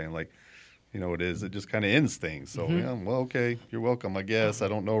what you're saying. Like, it just kind of ends things. So, well, okay, you're welcome, I guess. I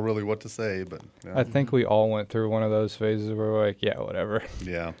don't know really what to say, but. Yeah. I think we all went through one of those phases where we're like, yeah, whatever.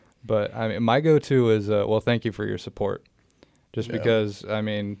 Yeah. But, my go-to is, well, thank you for your support. Just because,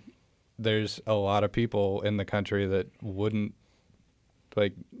 there's a lot of people in the country that wouldn't,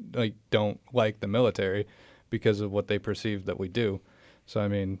 don't like the military because of what they perceive that we do.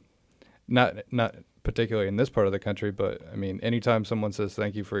 So, not particularly in this part of the country, but, anytime someone says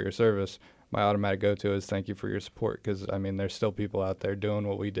thank you for your service, my automatic go-to is thank you for your support because, there's still people out there doing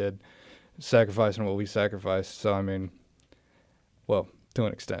what we did, sacrificing what we sacrificed. So, well, to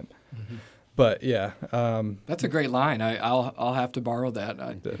an extent. Mm-hmm. But, yeah. That's a great line. I'll have to borrow that.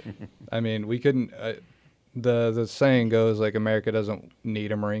 We couldn't the saying goes, like, America doesn't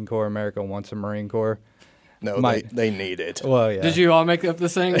need a Marine Corps. America wants a Marine Corps. No, they need it. Well, yeah. Did you all make up the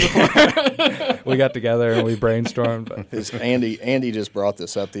saying before? We got together and we brainstormed. Andy just brought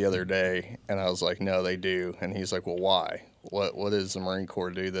this up the other day, and I was like, no, they do. And he's like, well, why? What does the Marine Corps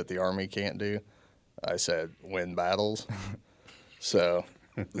do that the Army can't do? I said, win battles. So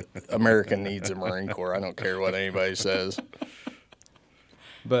America needs a Marine Corps. I don't care what anybody says.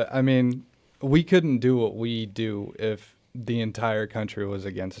 But, we couldn't do what we do if the entire country was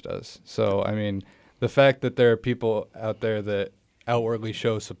against us. So, the fact that there are people out there that outwardly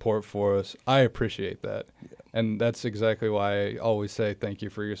show support for us, I appreciate that. Yeah. And that's exactly why I always say thank you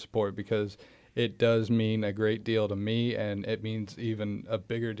for your support, because it does mean a great deal to me, and it means even a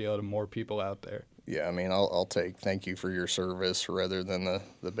bigger deal to more people out there. Yeah, I'll take thank you for your service rather than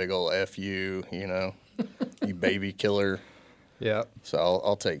the big old F you, you baby killer. Yeah. So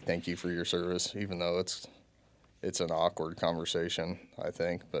I'll take thank you for your service, even though it's an awkward conversation, I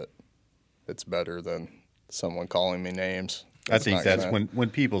think, but it's better than someone calling me names. I think that's when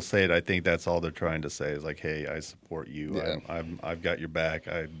people say it, I think that's all they're trying to say is like, hey, I support you. Yeah. I've got your back.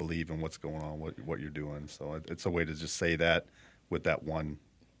 I believe in what's going on, what you're doing. So it's a way to just say that with that one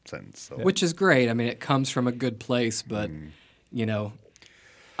sentence. So. Which is great. It comes from a good place, but,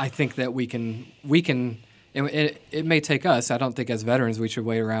 I think that we can it may take us. I don't think as veterans we should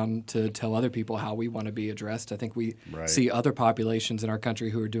wait around to tell other people how we want to be addressed. I think we see other populations in our country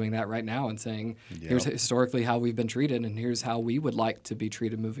who are doing that right now and saying, here's historically how we've been treated and here's how we would like to be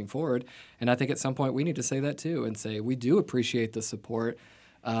treated moving forward. And I think at some point we need to say that too and say we do appreciate the support.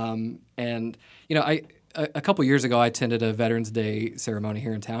 A couple years ago I attended a Veterans Day ceremony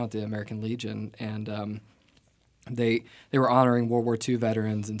here in town at the American Legion, and they were honoring World War II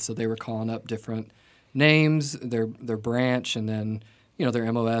veterans, and so they were calling up different names, their branch, and then their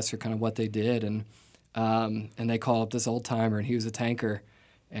MOS or kind of what they did, and they called up this old timer, and he was a tanker,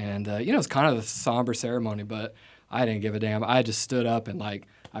 and it's kind of a somber ceremony, but I didn't give a damn. I just stood up and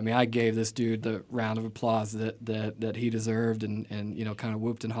I gave this dude the round of applause that he deserved, and kind of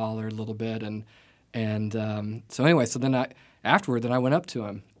whooped and hollered a little bit, and so then I went up to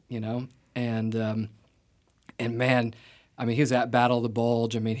him, and man, he was at Battle of the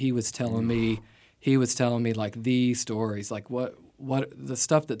Bulge. He was telling me. He was telling me the stories, what the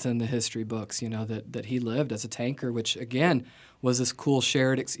stuff that's in the history books, that he lived as a tanker, which again was this cool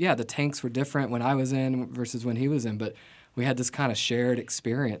shared. The tanks were different when I was in versus when he was in, but we had this kind of shared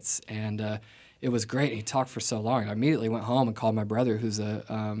experience, and it was great. He talked for so long. I immediately went home and called my brother, who's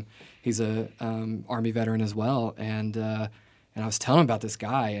he's a Army veteran as well, and I was telling him about this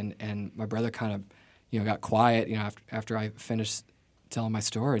guy, and my brother kind of got quiet, after I finished telling my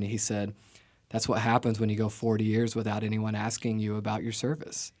story, and he said, "That's what happens when you go 40 years without anyone asking you about your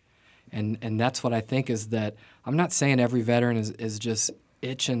service." And that's what I think is that I'm not saying every veteran is just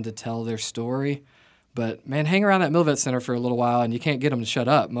itching to tell their story, but man, hang around that MilVet Center for a little while and you can't get them to shut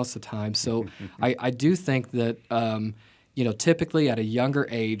up most of the time. So I do think that, typically at a younger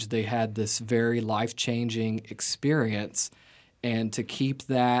age, they had this very life-changing experience, and to keep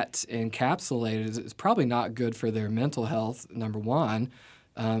that encapsulated is probably not good for their mental health, number one.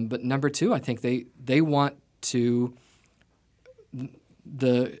 But number two, I think they want to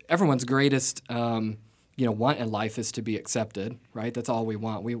everyone's greatest want in life is to be accepted, right? That's all we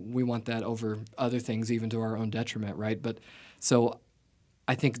want. We want that over other things, even to our own detriment, right? But so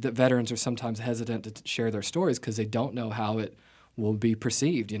I think that veterans are sometimes hesitant to share their stories because they don't know how it will be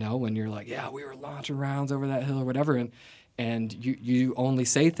perceived, when you're like, yeah, we were launching rounds over that hill or whatever, and you only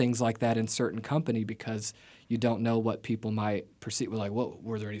say things like that in certain company because you don't know what people might perceive. Like, what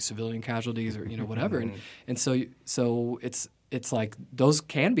were there any civilian casualties or whatever, and so it's like those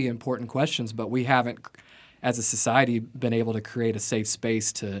can be important questions, but we haven't, as a society, been able to create a safe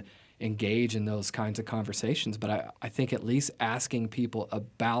space to engage in those kinds of conversations. But I think at least asking people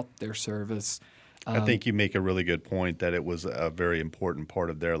about their service. I think you make a really good point that it was a very important part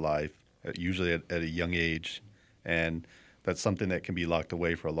of their life, usually at a young age, and that's something that can be locked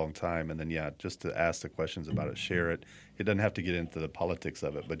away for a long time. And then, just to ask the questions about it, share it. It doesn't have to get into the politics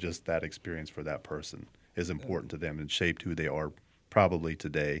of it, but just that experience for that person is important to them and shaped who they are probably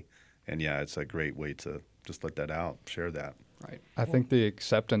today. And it's a great way to just let that out, share that. Right. I think the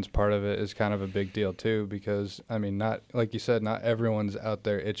acceptance part of it is kind of a big deal too, because not like you said, not everyone's out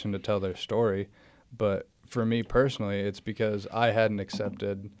there itching to tell their story, but for me personally, it's because I hadn't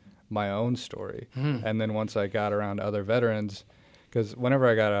accepted my own story. And then once I got around other veterans, because whenever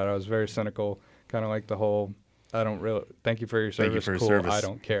I got out, I was very cynical, kind of like the whole, I don't really, thank you for your service, cool, service. I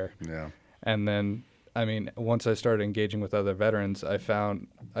don't care. Yeah. And then once I started engaging with other veterans, I found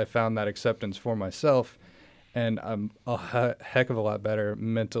that acceptance for myself, and I'm a heck of a lot better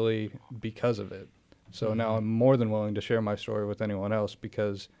mentally because of it. So now I'm more than willing to share my story with anyone else,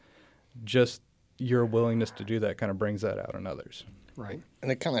 because just your willingness to do that kind of brings that out in others. Right.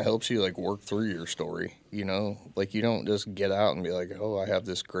 And it kind of helps you work through your story, like you don't just get out and be like, oh, I have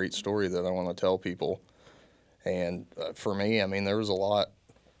this great story that I want to tell people. And for me, there was a lot.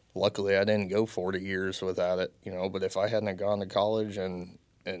 Luckily, I didn't go 40 years without it, but if I hadn't gone to college and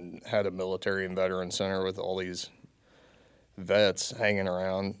had a military and veteran center with all these vets hanging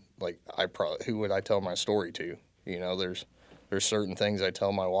around, who would I tell my story to? There's certain things I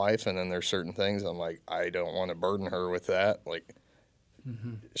tell my wife, and then there's certain things I'm like, I don't want to burden her with that.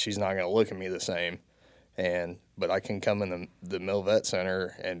 She's not going to look at me the same. But I can come in the MilVet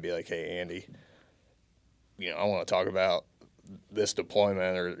Center and be like, hey, Andy, I want to talk about this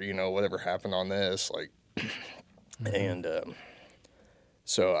deployment or whatever happened on this and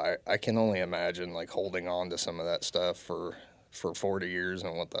so I can only imagine holding on to some of that stuff for 40 years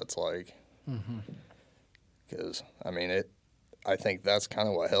and what that's like, because I think that's kind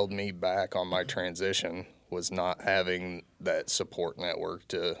of what held me back on my transition, was not having that support network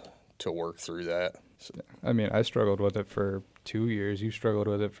to work through that. So. I struggled with it for 2 years. You struggled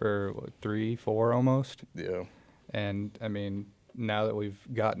with it for 3, 4 almost. Yeah. And now that we've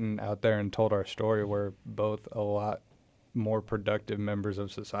gotten out there and told our story, we're both a lot more productive members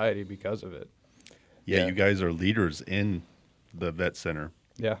of society because of it. Yeah, you guys are leaders in the vet center.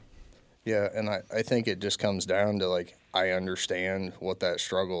 Yeah. Yeah, and I think it just comes down to I understand what that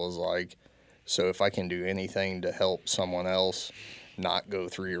struggle is like. So if I can do anything to help someone else not go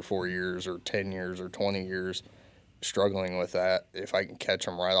 3 or 4 years or 10 years or 20 years struggling with that, if I can catch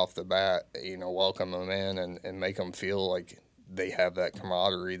them right off the bat, welcome them in and make them feel like they have that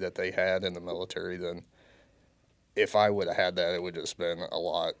camaraderie that they had in the military, then if I would have had that, it would have just been a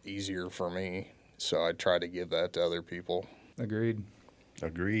lot easier for me. So I try to give that to other people. Agreed.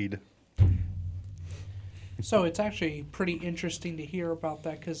 So it's actually pretty interesting to hear about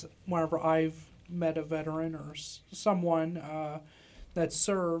that, because whenever I've met a veteran or someone that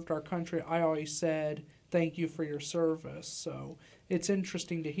served our country, I always said, thank you for your service. So it's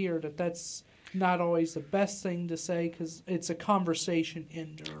interesting to hear that that's not always the best thing to say, because it's a conversation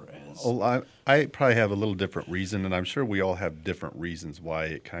ender. Well, I probably have a little different reason, and I'm sure we all have different reasons why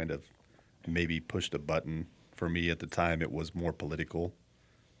it kind of maybe pushed a button. For me at the time, it was more political.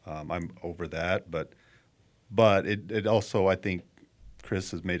 I'm over that, but it also, I think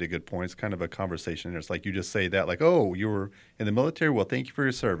Chris has made a good point. It's kind of a conversation. It's like you just say that, oh, you were in the military? Well, thank you for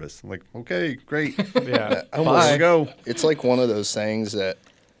your service. I'm like, okay, great. Yeah. Bye. Go. It's like one of those things that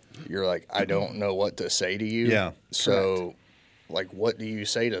you're like, I don't know what to say to you. Yeah, So, like, what do you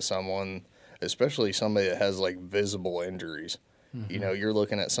say to someone, especially somebody that has like visible injuries? You know, you're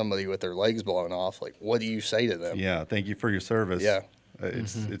looking at somebody with their legs blown off. Like, what do you say to them? Yeah, thank you for your service. Yeah.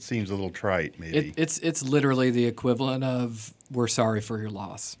 It seems a little trite, maybe. It's literally the equivalent of we're sorry for your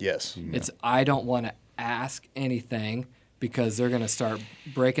loss. Yes. It's I don't want to ask anything because they're going to start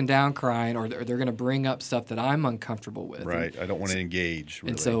breaking down crying, or they're going to bring up stuff that I'm uncomfortable with. Right. I don't want to engage.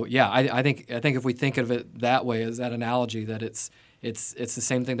 Really. And so, yeah, I think if we think of it that way, as that analogy, that it's the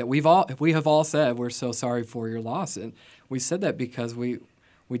same thing that we have all said. We're so sorry for your loss, and we said that because we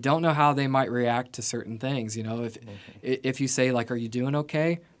don't know how they might react to certain things. You know, if you say like, "Are you doing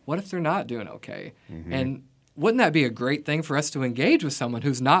okay?" What if they're not doing okay? And wouldn't that be a great thing for us to engage with someone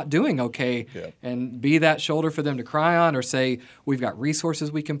who's not doing okay and be that shoulder for them to cry on, or say, we've got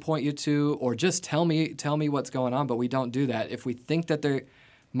resources we can point you to, or just tell me what's going on, but we don't do that. If we think that they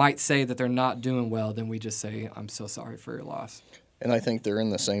might say that they're not doing well, then we just say, I'm so sorry for your loss. And I think they're in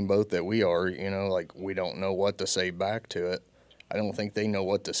the same boat that we are, you know, like we don't know what to say back to it. I don't think they know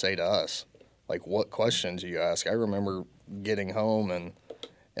what to say to us. Like, what questions do you ask? I remember getting home and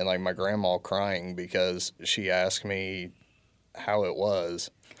like my grandma crying because she asked me how it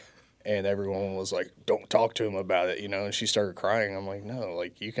was, and everyone was like, don't talk to him about it, you know, and she started crying. I'm like, no,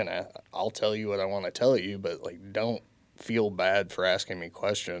 like, you can I'll tell you what I want to tell you, but like, don't feel bad for asking me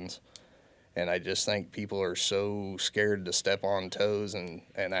questions. And I just think people are so scared to step on toes and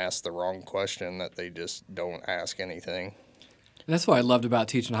ask the wrong question that they just don't ask anything. And that's what I loved about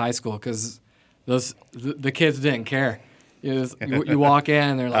teaching high school, because the kids didn't care. You walk in,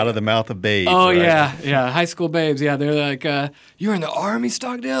 and they're like, out of the mouth of babes. oh, right? yeah, high school babes. Yeah, they're like, you're in the Army,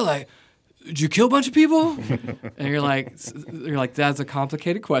 Stockdale? Like, did you kill a bunch of people? And you're like, that's a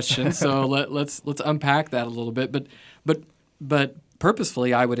complicated question. So let's unpack that a little bit. But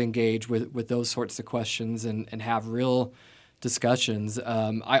purposefully, I would engage with those sorts of questions and have real discussions.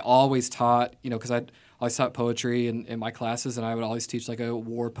 I always taught, you know, because I always taught poetry in my classes, and I would always teach like a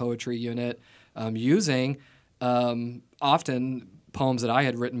war poetry unit using often poems that I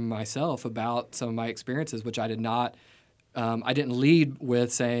had written myself about some of my experiences, which I did not. I didn't lead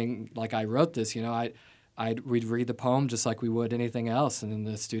with saying like I wrote this. You know, we'd read the poem just like we would anything else, and then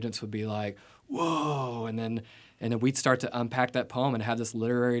the students would be like, "Whoa!" And then we'd start to unpack that poem and have this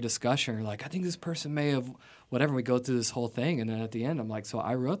literary discussion. Or like, I think this person may have whatever. We go through this whole thing, and then at the end, I'm like, "So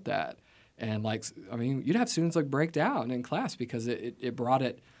I wrote that." And like, I mean, you'd have students like break down in class because it brought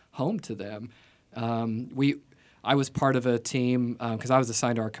it home to them. I was part of a team because I was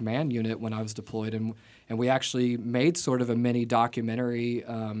assigned to our command unit when I was deployed, and we actually made sort of a mini documentary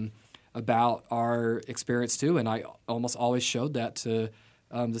about our experience too. And I almost always showed that to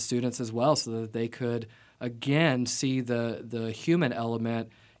the students as well, so that they could again see the human element,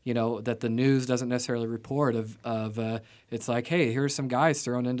 you know, that the news doesn't necessarily report of it's like, hey, here's some guys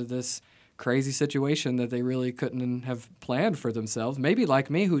thrown into this crazy situation that they really couldn't have planned for themselves. Maybe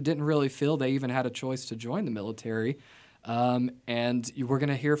like me, who didn't really feel they even had a choice to join the military. And we're going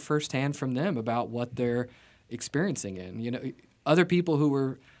to hear firsthand from them about what they're experiencing in. You know, other people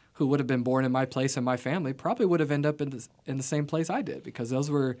who would have been born in my place and my family probably would have ended up in the same place I did, because those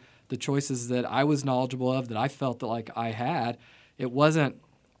were the choices that I was knowledgeable of, that I felt that like I had. It wasn't.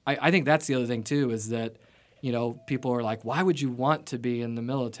 I think that's the other thing too, is that, you know, people are like, why would you want to be in the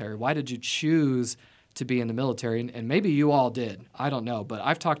military? Why did you choose to be in the military? And maybe you all did. I don't know. But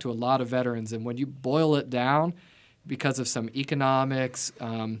I've talked to a lot of veterans, and when you boil it down, because of some economics,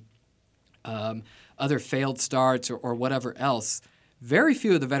 other failed starts, or whatever else, very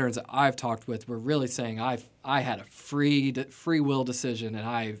few of the veterans that I've talked with were really saying, I had a free will decision,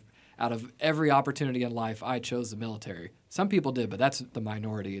 and out of every opportunity in life, I chose the military. Some people did, but that's the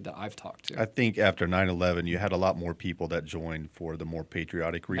minority that I've talked to. I think after 9/11, you had a lot more people that joined for the more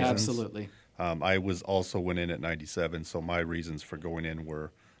patriotic reasons. Absolutely. I went in at 97, so my reasons for going in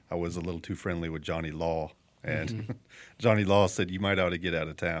were I was a little too friendly with Johnny Law, and Johnny Law said, you might ought to get out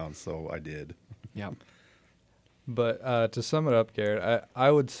of town, so I did. Yeah. But to sum it up, Garrett,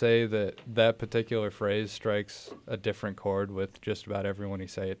 I would say that particular phrase strikes a different chord with just about everyone you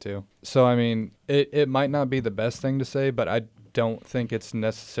say it to. So, I mean, it might not be the best thing to say, but I don't think it's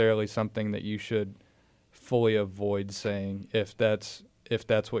necessarily something that you should fully avoid saying if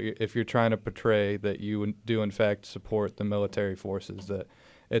you're trying to portray that you do in fact support the military forces, that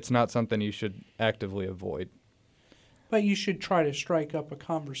it's not something you should actively avoid. But you should try to strike up a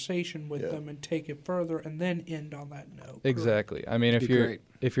conversation with them and take it further, and then end on that note. Exactly. I mean,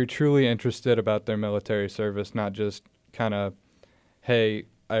 if you're truly interested about their military service, not just kind of, hey,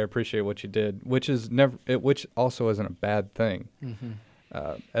 I appreciate what you did, which also isn't a bad thing.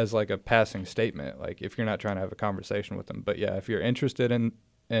 as like a passing statement, like if you're not trying to have a conversation with them. But yeah, if you're interested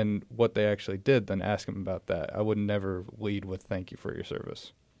in what they actually did, then ask them about that. I would never lead with "thank you for your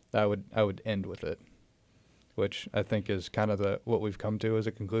service." I would end with it, which I think is kind of what we've come to as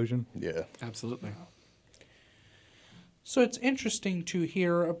a conclusion. Yeah. Absolutely. So it's interesting to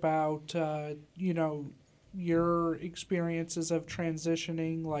hear about, your experiences of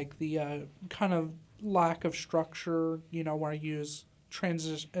transitioning, like the kind of lack of structure, where you use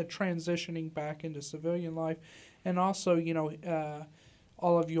transitioning back into civilian life, and also,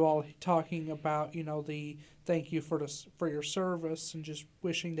 all of you all talking about, the thank you for your service, and just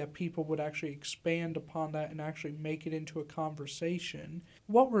wishing that people would actually expand upon that and actually make it into a conversation.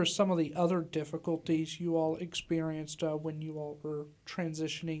 What were some of the other difficulties you all experienced when you all were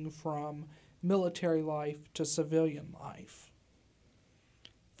transitioning from military life to civilian life?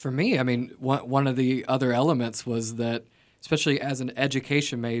 For me, I mean, one of the other elements was that, especially as an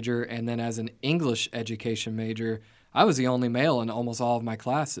education major and then as an English education major, I was the only male in almost all of my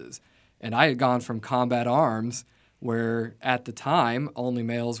classes. And I had gone from combat arms, where at the time only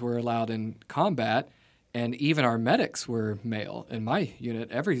males were allowed in combat, and even our medics were male in my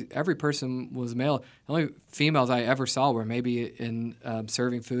unit. Every person was male. The only females I ever saw were maybe in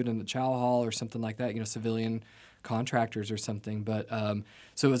serving food in the chow hall or something like that, civilian contractors or something. But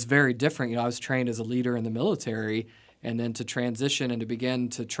so it was very different. I was trained as a leader in the military, and then to transition and to begin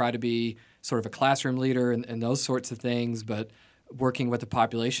to try to be sort of a classroom leader and those sorts of things, but working with a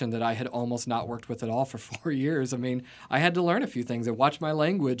population that I had almost not worked with at all for 4 years. I mean, I had to learn a few things and watch my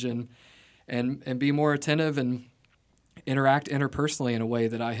language and be more attentive and interact interpersonally in a way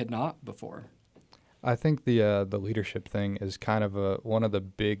that I had not before. I think the leadership thing is kind of one of the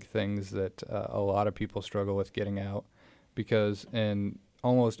big things that a lot of people struggle with getting out, because in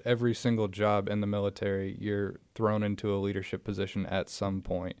almost every single job in the military, you're thrown into a leadership position at some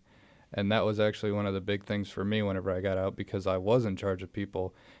point. And that was actually one of the big things for me whenever I got out, because I was in charge of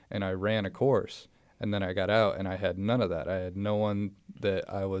people and I ran a course. And then I got out and I had none of that. I had no one that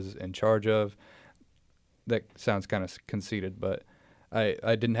I was in charge of. That sounds kind of conceited, but I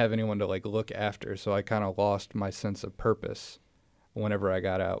didn't have anyone to look after. So I kind of lost my sense of purpose whenever I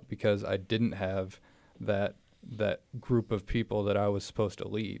got out, because I didn't have that group of people that I was supposed to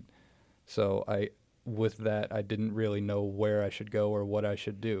lead. So with that, I didn't really know where I should go or what I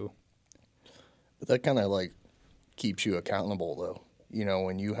should do. But that kind of keeps you accountable, though.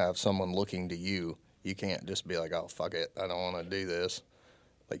 When you have someone looking to you, you can't just be like, oh, fuck it, I don't want to do this.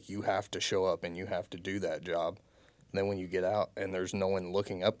 You have to show up and you have to do that job. And then when you get out and there's no one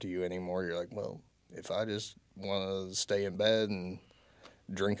looking up to you anymore, you're like, well, if I just want to stay in bed and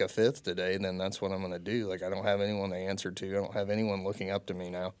drink a fifth today, then that's what I'm going to do. I don't have anyone to answer to. I don't have anyone looking up to me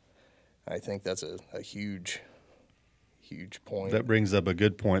now. I think that's a huge point. That brings up a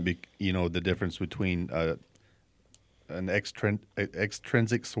good point, the difference between an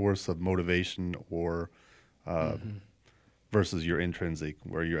extrinsic source of motivation or versus your intrinsic,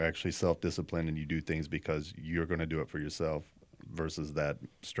 where you're actually self-disciplined and you do things because you're going to do it for yourself, versus that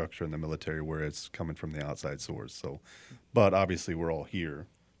structure in the military where it's coming from the outside source. So, but obviously we're all here,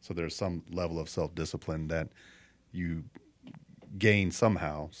 so there's some level of self-discipline that you gain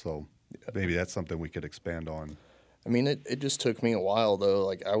somehow. So maybe that's something we could expand on. I mean, it just took me a while,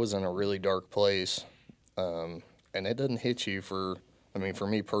 though. I was in a really dark place, and it doesn't hit you for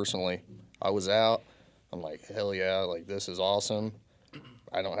me personally. I was out. I'm like, hell yeah, this is awesome.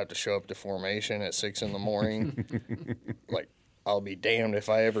 I don't have to show up to formation at 6 in the morning. I'll be damned if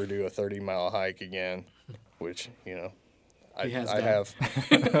I ever do a 30-mile hike again, which, I have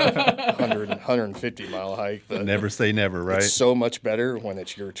 150-mile hike. But never say never, right? It's so much better when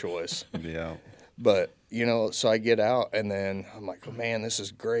it's your choice. Yeah. But, so I get out, and then I'm like, oh, man, this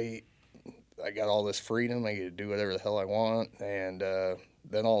is great. I got all this freedom. I get to do whatever the hell I want. And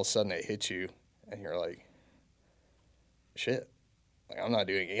then all of a sudden it hits you, and you're like, shit, I'm not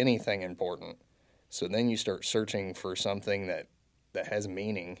doing anything important. So then you start searching for something that has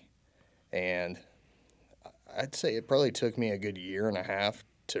meaning. And I'd say it probably took me a good year and a half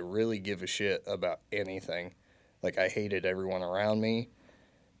to really give a shit about anything. I hated everyone around me,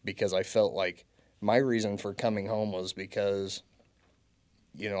 because I felt like my reason for coming home was because,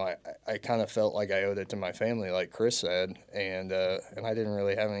 I kind of felt like I owed it to my family, like Chris said, and I didn't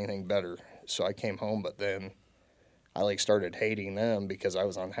really have anything better. So I came home, but then I started hating them because I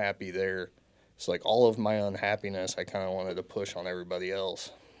was unhappy there. So all of my unhappiness, I kind of wanted to push on everybody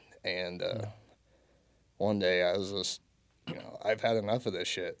else. And one day I was just, I've had enough of this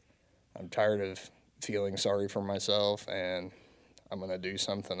shit. I'm tired of feeling sorry for myself, and I'm going to do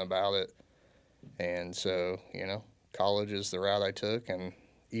something about it. And so, college is the route I took, and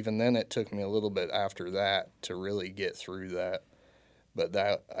even then it took me a little bit after that to really get through that. But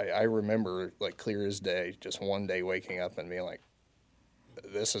that I remember like clear as day, just one day waking up and being like,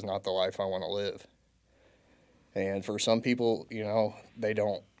 this is not the life I want to live. And for some people, you know, they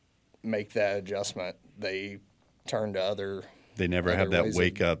don't make that adjustment. They turn to other. They never have other that ways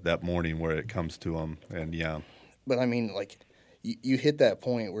wake up that morning where it comes to them. And yeah, But I mean, like, you hit that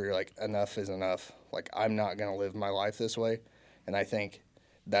point where you're like, enough is enough. Like, I'm not going to live my life this way. And I think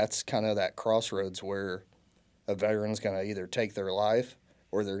that's kind of that crossroads where a veteran's going to either take their life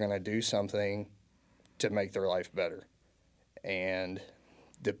or they're going to do something to make their life better. And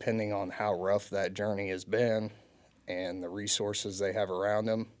depending on how rough that journey has been and the resources they have around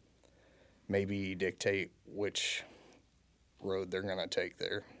them, maybe dictate which road they're going to take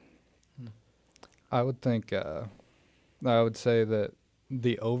there. I would think, I would say that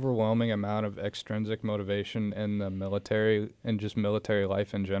the overwhelming amount of extrinsic motivation in the military and just military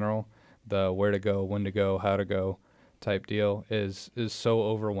life in general, the where to go, when to go, how to go type deal is so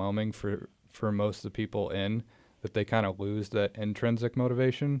overwhelming for most of the people in that they kind of lose that intrinsic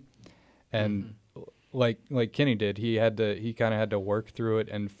motivation. And like Kenny did, he kind of had to work through it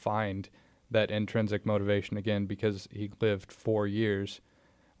and find that intrinsic motivation again because he lived 4 years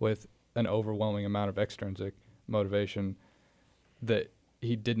with an overwhelming amount of extrinsic motivation that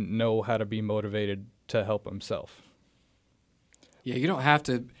he didn't know how to be motivated to help himself. Yeah, you don't have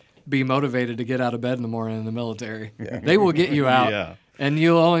to be motivated to get out of bed in the morning in the military. Yeah. They will get you out, Yeah. and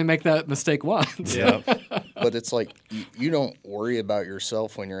you'll only make that mistake once. Yeah. But it's like you don't worry about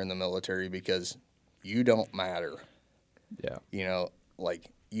yourself when you're in the military because you don't matter. Yeah. You know, like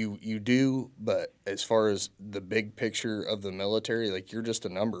you do, but as far as the big picture of the military, like you're just a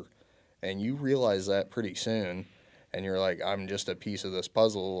number. And you realize that pretty soon, and you're like, I'm just a piece of this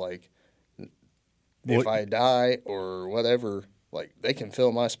puzzle. Like, if I die or whatever, like, they can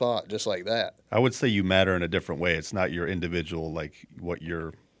fill my spot just like that. I would say you matter in a different way. It's not your individual, like what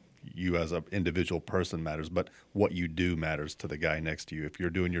you as an individual person matters, but what you do matters to the guy next to you. If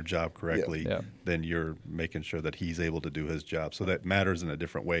you're doing your job correctly, Yeah. then you're making sure that he's able to do his job. So that matters in a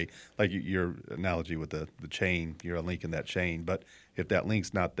different way. Like your analogy with the chain, you're a link in that chain. But if that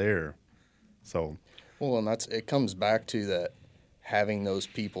link's not there, so. Well, and it comes back to that having those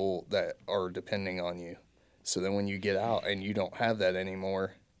people that are depending on you. So then when you get out and you don't have that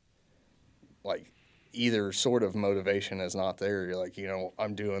anymore, like either sort of motivation is not there. You're like, you know,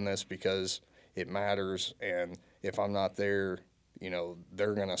 I'm doing this because it matters. And if I'm not there, you know,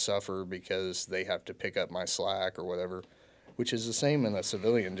 they're going to suffer because they have to pick up my slack or whatever, which is the same in a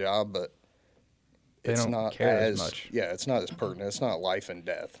civilian job, but They it's don't not care as much. Yeah, it's not as pertinent. It's not life and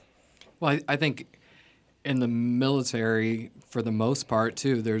death. Well, I think in the military, for the most part,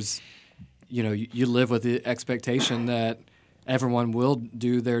 too, there's, you know, you live with the expectation that everyone will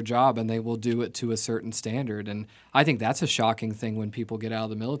do their job and they will do it to a certain standard. And I think that's a shocking thing when people get out of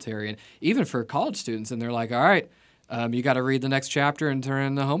the military. And even for college students, and they're like, all right, you got to read the next chapter and turn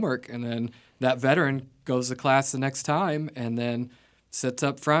in the homework. And then that veteran goes to class the next time and then sits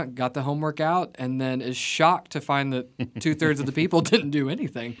up front, got the homework out, and then is shocked to find that 2/3 of the people didn't do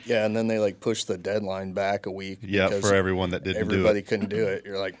anything. Yeah, and then they like push the deadline back a week. Yeah, because for everyone that didn't do everybody it. couldn't do it.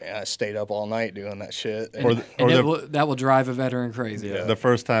 You're like, man, I stayed up all night doing that shit. Or That will drive a veteran crazy. Yeah. the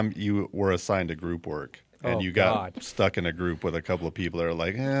first time you were assigned to group work and Oh, you got God. stuck in a group with a couple of people that are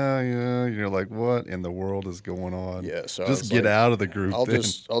like, yeah, and you're like, what in the world is going on? Yeah, so I just was get like, out of the group. I'll then.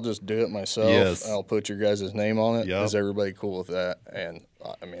 just do it myself. Yes. I'll put your guys' name on it. Yep. Is everybody cool with that? And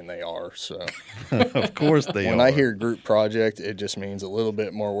I mean, they are. So Of course they when are. I hear group project, it just means a little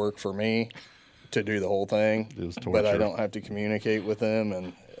bit more work for me to do the whole thing. It was But I torture. don't have to communicate with them,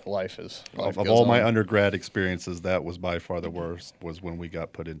 and life of goes all my on. undergrad experiences, that was by far the worst. Was when we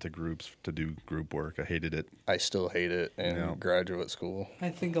got put into groups to do group work. I hated it. I still hate it in Yeah. graduate school. I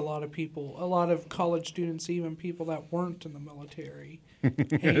think a lot of college students, even people that weren't in the military,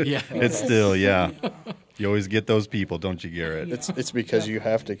 hate Yeah. It's still, yeah. You always get those people, don't you, Garrett? Yeah. It's because you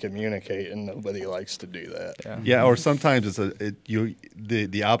have to communicate, and nobody likes to do that. Yeah. Yeah, or sometimes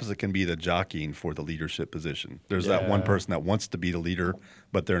the opposite can be the jockeying for the leadership position. There's that one Yeah. person that wants to be the leader,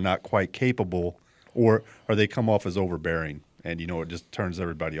 but they're not quite capable, or they come off as overbearing, and it just turns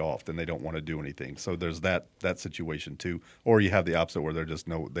everybody off. Then they don't want to do anything. So there's that situation too. Or you have the opposite where they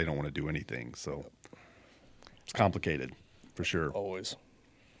don't want to do anything. So it's complicated for sure. Always.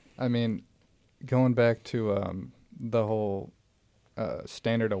 I mean, going back to the whole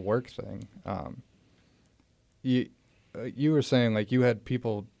standard of work thing, you were saying like you had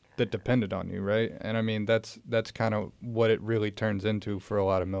people that depended on you, right? And I mean, that's kind of what it really turns into for a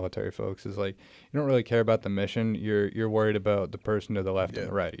lot of military folks is like, you don't really care about the mission. You're worried about the person to the left and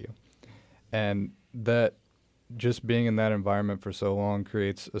the right of you. And that just being in that environment for so long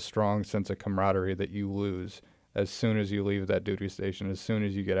creates a strong sense of camaraderie that you lose as soon as you leave that duty station, as soon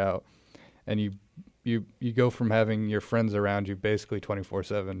as you get out. And you go from having your friends around you basically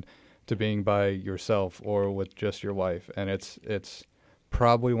 24/7 to being by yourself or with just your wife. And it's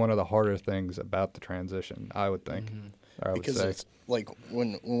probably one of the harder things about the transition, I would think. Or I would Because say. it's like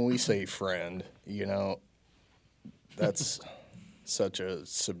when we say friend, you know, that's such a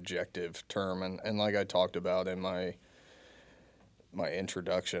subjective term. And like I talked about in my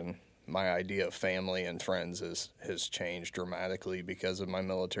introduction, my idea of family and friends has changed dramatically because of my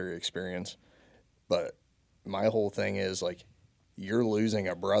military experience. But my whole thing is like, you're losing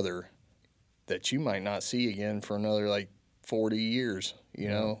a brother that you might not see again for another like 40 years. You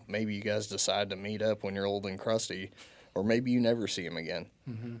know, maybe you guys decide to meet up when you're old and crusty, or maybe you never see him again.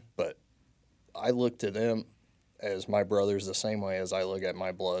 But I look to them as my brothers the same way as I look at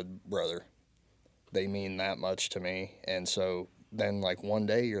my blood brother. They mean that much to me. And so then like one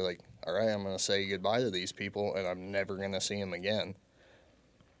day you're like, all right, I'm going to say goodbye to these people and I'm never going to see them again.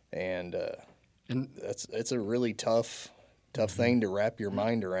 And it's a really tough thing to wrap your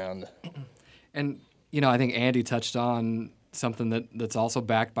mind around. And, you know, I think Andy touched on something that's also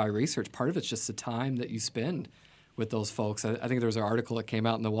backed by research. Part of it's just the time that you spend with those folks. I think there was an article that came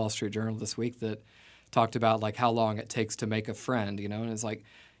out in the Wall Street Journal this week that talked about like how long it takes to make a friend, you know, and it's like,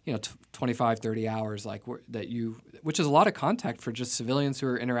 you know, 25, 30 hours, like which is a lot of contact for just civilians who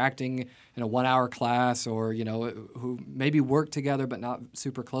are interacting in a 1 hour class or, you know, who maybe work together but not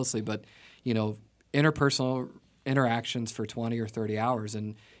super closely, but, you know, interpersonal interactions for 20 or 30 hours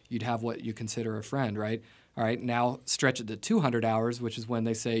and you'd have what you consider a friend, right? All right, now stretch it to 200 hours, which is when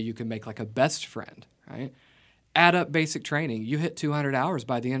they say you can make like a best friend, right? Add up basic training. You hit 200 hours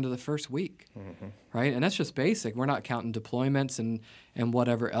by the end of the first week, right? And that's just basic. We're not counting deployments and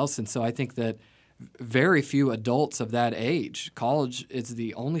whatever else. And so I think that very few adults of that age, college is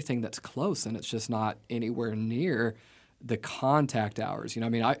the only thing that's close, and it's just not anywhere near the contact hours. You know, I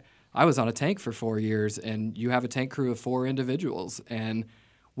mean, I was on a tank for 4 years, and you have a tank crew of 4 individuals, and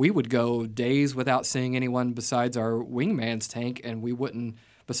we would go days without seeing anyone besides our wingman's tank, and we wouldn't,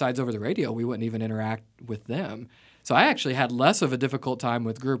 besides over the radio, we wouldn't even interact with them. So I actually had less of a difficult time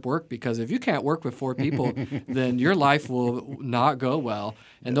with group work because if you can't work with 4 people, then your life will not go well.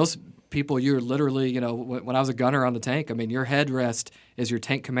 And those people, you're literally, you know, when I was a gunner on the tank, I mean, your headrest is your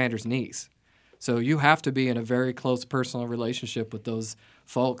tank commander's knees. So you have to be in a very close personal relationship with those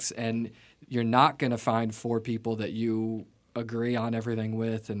folks, and you're not going to find 4 people that you agree on everything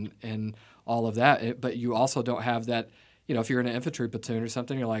with and all of that. But you also don't have that, you know, if you're in an infantry platoon or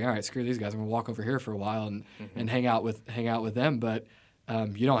something, you're like, all right, screw these guys. I'm going to walk over here for a while and hang out with them. But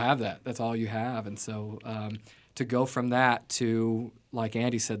you don't have that. That's all you have. And so to go from that to, like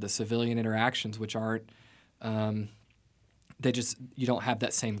Andy said, the civilian interactions, which aren't, you don't have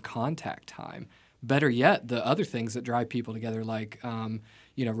that same contact time. Better yet, the other things that drive people together, like,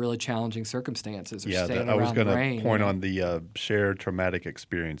 you know, really challenging circumstances. Or staying I was going to point on the shared traumatic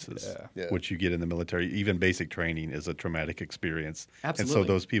experiences, Yeah. which you get in the military. Even basic training is a traumatic experience. Absolutely. And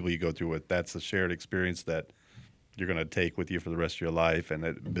so those people you go through with, that's a shared experience that you're going to take with you for the rest of your life, and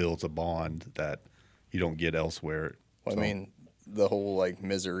it builds a bond that you don't get elsewhere. Well, I mean, the whole like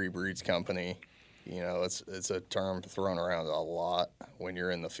misery breeds company. You know, it's a term thrown around a lot when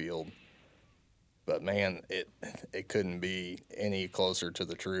you're in the field. But man, it couldn't be any closer to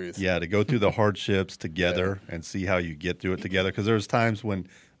the truth. Yeah, to go through the hardships together and see how you get through it together. Because there's times when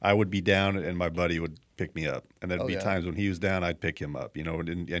I would be down and my buddy would pick me up, and there'd be times when he was down, I'd pick him up. You know,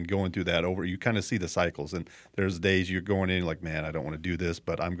 and going through that you kind of see the cycles. And there's days you're going in like, man, I don't want to do this,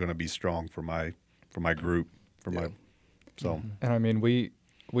 but I'm going to be strong for my group, so. And I mean,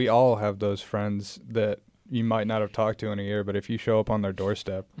 we all have those friends that you might not have talked to in a year, but if you show up on their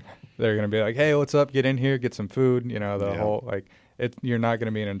doorstep, they're going to be like, hey, what's up? Get in here, get some food. You know, whole, like, you're not going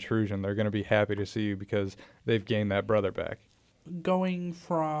to be an intrusion. They're going to be happy to see you because they've gained that brother back. Going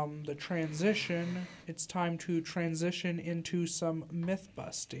from the transition, it's time to transition into some myth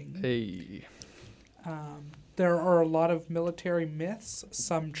busting. Hey. There are a lot of military myths,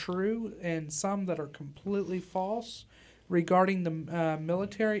 some true and some that are completely false, regarding the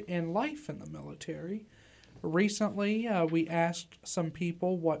military and life in the military. Recently, we asked some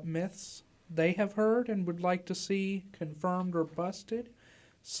people what myths they have heard and would like to see confirmed or busted.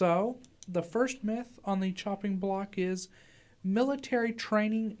 So, the first myth on the chopping block is military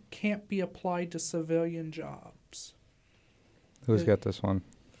training can't be applied to civilian jobs. Who's got this one?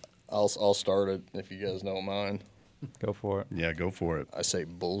 I'll start it if you guys don't mind. Go for it. Yeah, go for it. I say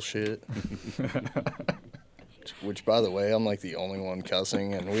bullshit. Which, by the way, I'm like the only one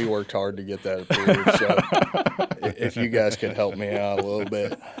cussing, and we worked hard to get that approved. So if you guys could help me out a little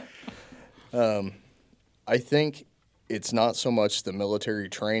bit. I think it's not so much the military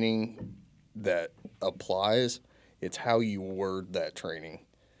training that applies, it's how you word that training.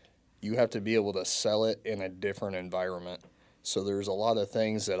 You have to be able to sell it in a different environment. So there's a lot of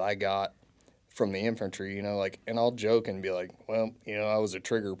things that I got from the infantry, you know, like, and I'll joke and be like, well, you know, I was a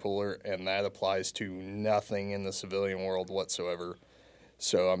trigger puller, and that applies to nothing in the civilian world whatsoever.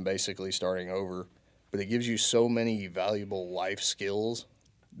 So I'm basically starting over. But it gives you so many valuable life skills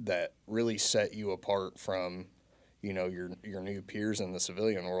that really set you apart from, you know, your new peers in the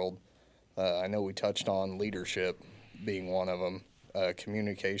civilian world. I know we touched on leadership being one of them,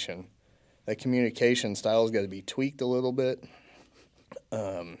 communication. That communication style has got to be tweaked a little bit,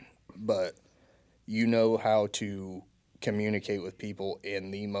 but you know how to communicate with people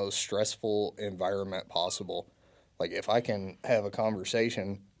in the most stressful environment possible. Like, if I can have a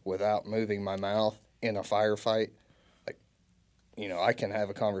conversation without moving my mouth in a firefight, like, you know, I can have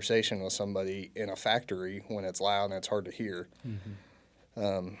a conversation with somebody in a factory when it's loud and it's hard to hear.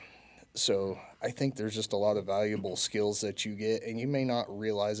 Mm-hmm. So I think there's just a lot of valuable skills that you get, and you may not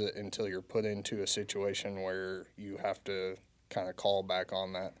realize it until you're put into a situation where you have to kind of call back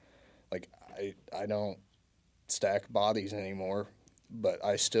on that. Like, I don't stack bodies anymore, but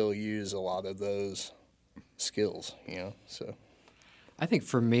I still use a lot of those skills, you know, so. I think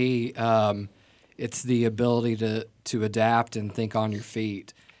for me, it's the ability to adapt and think on your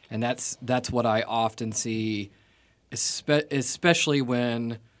feet. And that's what I often see, especially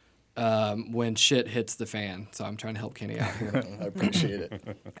when shit hits the fan. So I'm trying to help Kenny out here. I appreciate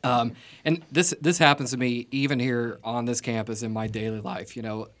it. And this happens to me even here on this campus in my daily life. You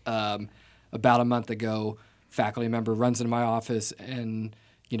know, about a month ago, faculty member runs into my office, and,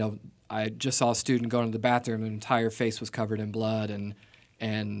 you know, I just saw a student go into the bathroom, and the entire face was covered in blood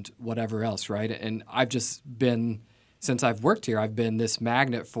and whatever else, right? And I've just been, since I've worked here, I've been this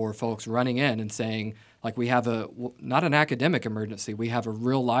magnet for folks running in and saying, like, we have not an academic emergency, we have a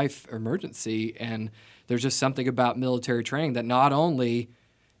real life emergency. And there's just something about military training that not only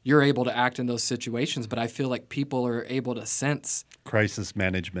you're able to act in those situations, but I feel like people are able to sense Crisis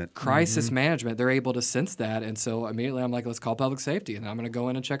management. Management. They're able to sense that. And so immediately I'm like, let's call public safety. And I'm going to go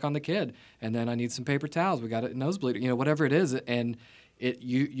in and check on the kid. And then I need some paper towels. We got a nosebleed, you know, whatever it is. And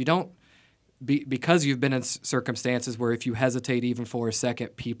you don't, because you've been in circumstances where if you hesitate even for a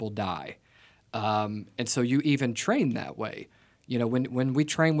second, people die. And so you even train that way. You know, when we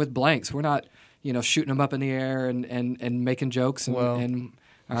train with blanks, we're not, you know, shooting them up in the air and making jokes. And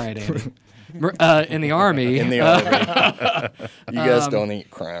all right, Andy. In the Army. In the Army. You guys don't eat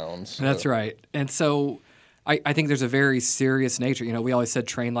crowns. So. That's right. And so I think there's a very serious nature. You know, we always said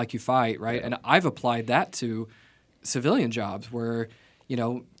train like you fight, right? Yeah. And I've applied that to civilian jobs where, you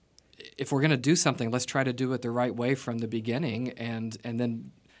know, if we're going to do something, let's try to do it the right way from the beginning, and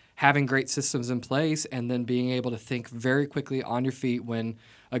then having great systems in place, and then being able to think very quickly on your feet when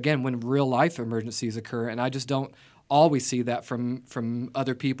real life emergencies occur. And I just don't always see that from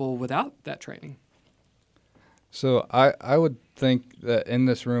other people without that training. So I would think that in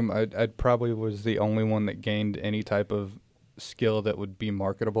this room, I probably was the only one that gained any type of skill that would be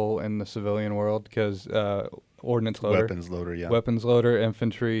marketable in the civilian world, because ordnance loader, weapons loader,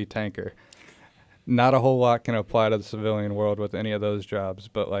 infantry, tanker. Not a whole lot can apply to the civilian world with any of those jobs,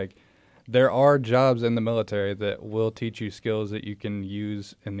 but like there are jobs in the military that will teach you skills that you can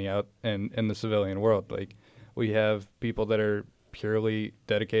use in the civilian world. Like, we have people that are purely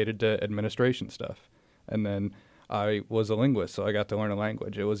dedicated to administration stuff. And then I was a linguist, so I got to learn a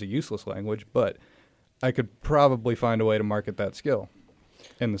language. It was a useless language, but I could probably find a way to market that skill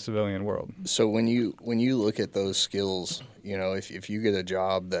in the civilian world. So when you look at those skills, you know, if you get a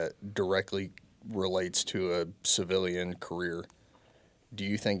job that directly relates to a civilian career, do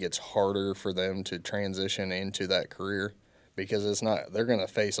you think it's harder for them to transition into that career? Because they're going to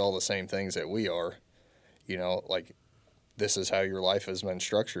face all the same things that we are. You know, like, this is how your life has been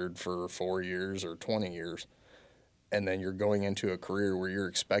structured for 4 years or 20 years. And then you're going into a career where you're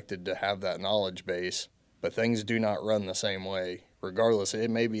expected to have that knowledge base, but things do not run the same way. Regardless,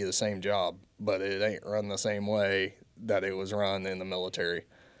 it may be the same job, but it ain't run the same way that it was run in the military.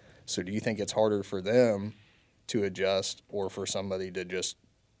 So do you think it's harder for them to adjust, or for somebody to just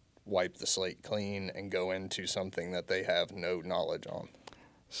wipe the slate clean and go into something that they have no knowledge on?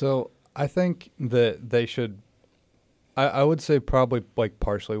 So I think that they should, I would say probably like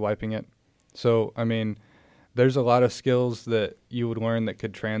partially wiping it. So, I mean, there's a lot of skills that you would learn that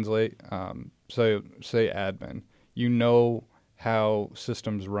could translate. So say admin, you know how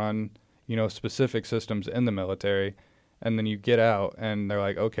systems run, you know specific systems in the military, and then you get out and they're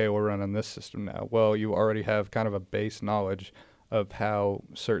like, okay, we're running this system now. Well, you already have kind of a base knowledge of how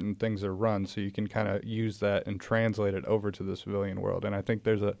certain things are run, so you can kind of use that and translate it over to the civilian world. And I think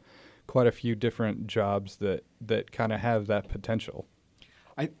there's quite a few different jobs that kind of have that potential.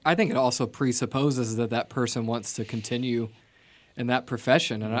 I think it also presupposes that person wants to continue in that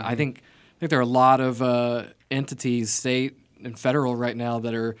profession. And I think there are a lot of entities, state and federal right now,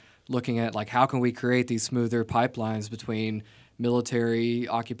 that are looking at, like, how can we create these smoother pipelines between military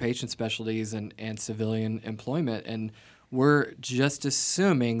occupation specialties and civilian employment. And we're just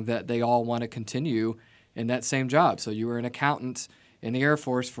assuming that they all want to continue in that same job. So you were an accountant in the Air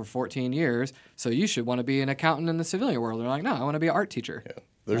Force for 14 years, so you should want to be an accountant in the civilian world. They're like, no, I want to be an art teacher. Yeah.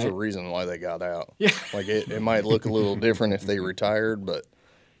 There's right? a reason why they got out. Yeah. Like, it might look a little different if they retired, but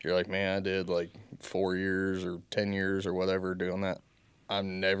you're like, man, I did like 4 years or 10 years or whatever doing that.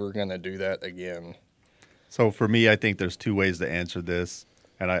 I'm never going to do that again. So for me, I think there's two ways to answer this,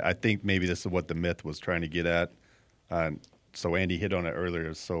 and I think maybe this is what the myth was trying to get at. So Andy hit on it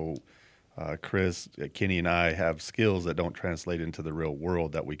earlier. So Chris, Kenny, and I have skills that don't translate into the real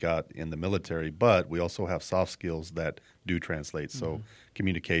world that we got in the military, but we also have soft skills that do translate. So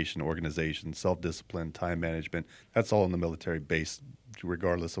communication, organization, self-discipline, time management, that's all in the military base,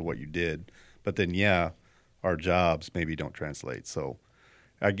 regardless of what you did. But then, yeah, our jobs maybe don't translate. So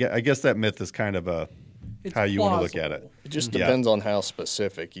I guess that myth is kind of It's how you want to look plausible. at it. It just depends on how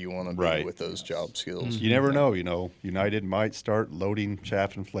specific you want to be Right. with those job skills. You never know, United might start loading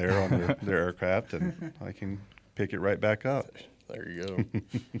chaff and flare on their aircraft, and I can pick it right back up. There you go.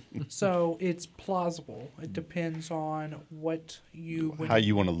 So it's plausible. It depends on what you How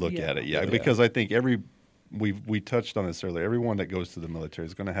you want to look at it, yeah. Because I think we touched on this earlier. Everyone that goes to the military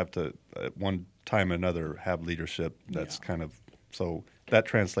is going to have to, at one time or another, have leadership. That's kind of so that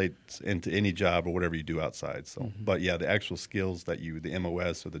translates into any job or whatever you do outside. So, but yeah, the actual skills that the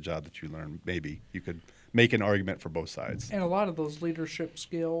MOS or the job that you learn, maybe you could make an argument for both sides. And a lot of those leadership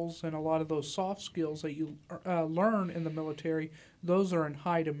skills and a lot of those soft skills that you learn in the military, those are in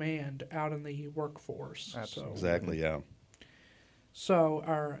high demand out in the workforce. Absolutely. Exactly, yeah. So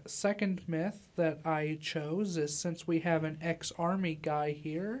our second myth that I chose is, since we have an ex-Army guy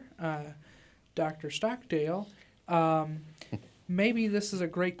here, Dr. Stockdale, maybe this is a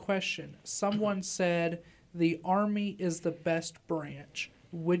great question. Someone said the Army is the best branch.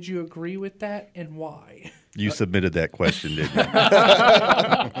 Would you agree with that, and why? You submitted that question, didn't you?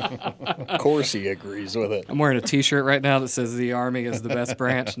 Of course he agrees with it. I'm wearing a T-shirt right now that says the Army is the best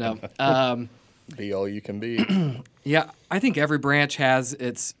branch. No. Be all you can be. Yeah, I think every branch has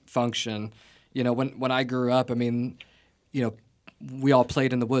its function. When I grew up, we all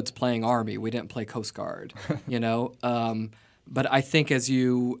played in the woods playing Army. We didn't play Coast Guard, But I think as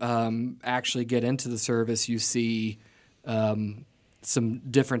you actually get into the service, you see some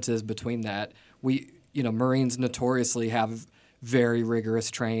differences between that. Marines notoriously have very rigorous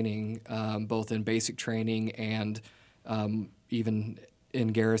training, both in basic training and even in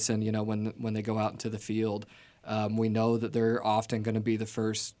garrison. When they go out into the field, we know that they're often going to be the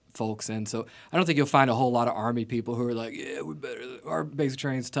first folks in. So I don't think you'll find a whole lot of Army people who are like, yeah, we better. Our basic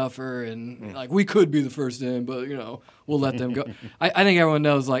training's tougher, and like we could be the first in, but we'll let them go. I think everyone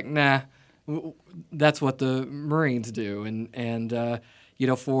knows, like, nah, that's what the Marines do, and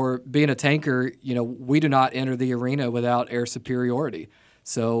for being a tanker, we do not enter the arena without air superiority.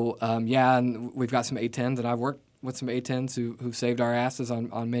 So and we've got some A-10s, and I've worked with some A-10s who've saved our asses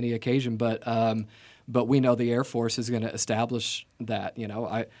on many occasions, but we know the Air Force is going to establish that.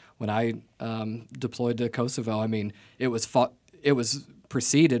 When I deployed to Kosovo, it was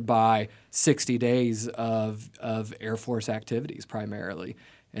preceded by 60 days of Air Force activities primarily,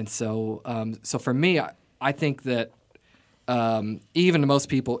 and so for me, I think that even most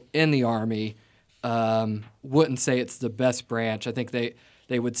people in the Army wouldn't say it's the best branch. I think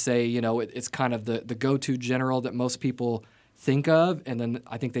they would say it's kind of the go-to general that most people think of, and then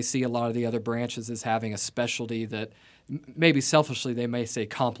I think they see a lot of the other branches as having a specialty that maybe selfishly they may say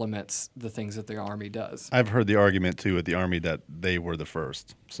complements the things that the Army does. I've heard the argument too at the Army that they were the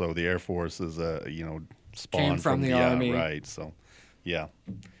first. So the Air Force is spawned Came from the Army, right? So, yeah,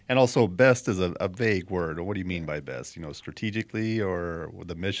 and also best is a vague word. What do you mean by best? Strategically or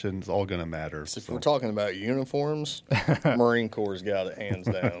the mission's all going to matter. So if we're talking about uniforms, Marine Corps got it hands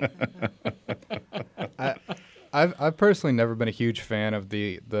down. I've personally never been a huge fan of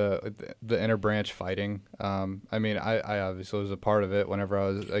the interbranch fighting. I obviously was a part of it whenever I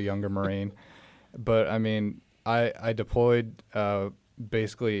was a younger Marine, But I mean, I deployed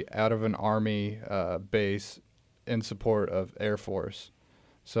basically out of an Army base in support of Air Force.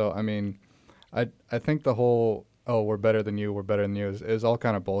 So I mean, I think the whole we're better than you is all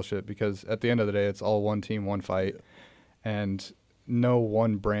kind of bullshit, because at the end of the day it's all one team, one fight, and no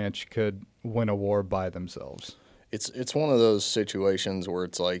one branch could win a war by themselves. It's one of those situations where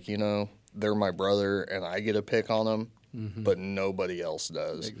it's like, they're my brother and I get a pick on them, but nobody else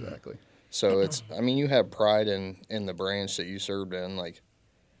does. Exactly. So you have pride in the branch that you served in. Like,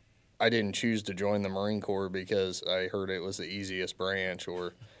 I didn't choose to join the Marine Corps because I heard it was the easiest branch,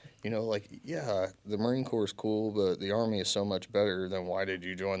 or, the Marine Corps is cool, but the Army is so much better. Then why did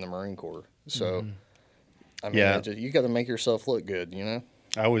you join the Marine Corps? So, you got to make yourself look good,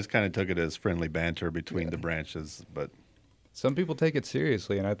 I always kind of took it as friendly banter between the branches, but some people take it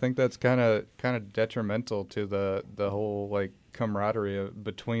seriously, and I think that's kind of detrimental to the whole like camaraderie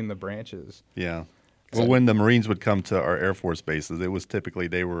between the branches. yeah. Well, when the Marines would come to our Air Force bases, it was typically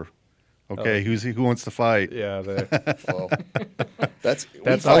they were, okay, who wants to fight? Yeah, well, that's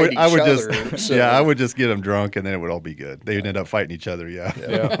I would other, just so. I would just get them drunk, and then it would all be good. They would end up fighting each other. Yeah.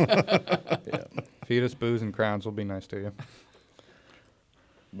 Yeah. Feed us booze and crowns. We'll be nice to you.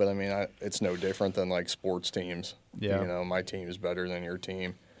 But it's no different than like sports teams. Yeah. My team is better than your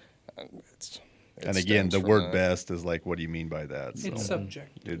team. And again, the word "best" is like, what do you mean by that? So It's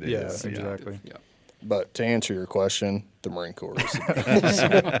subjective. it Yeah, is, exactly. Yeah. But to answer your question, the Marine Corps is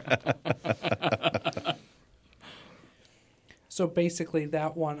So basically,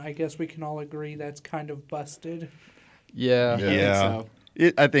 that one, I guess we can all agree that's kind of busted. Yeah. Yeah. so.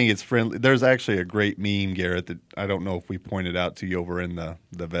 I think it's friendly. There's actually a great meme, Garrett, that I don't know if we pointed out to you over in the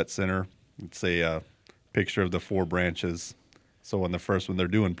vet center. It's a picture of the 4 branches. So on the first one, they're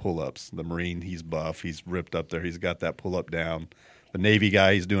doing pull-ups. The Marine, he's buff. He's ripped up there. He's got that pull-up down. The Navy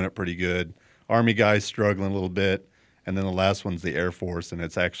guy, he's doing it pretty good. Army guy's struggling a little bit. And then the last one's the Air Force, and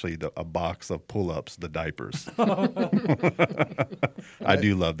it's actually a box of pull-ups, the diapers. I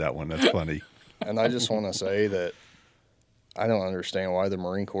do love that one. That's funny. And I just want to say that I don't understand why the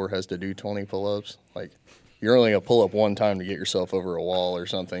Marine Corps has to do 20 pull-ups. Like, you're only going to pull up one time to get yourself over a wall or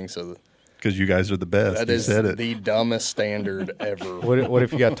something. So Because you guys are the best. that You is said it. the dumbest standard ever. What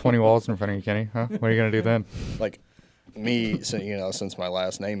if you got 20 walls in front of you, Kenny? Huh? What are you gonna do then? Like me, since my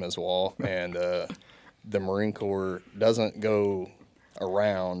last name is Wall, and the Marine Corps doesn't go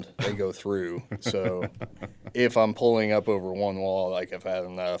around, they go through. So if I'm pulling up over one wall, like I've had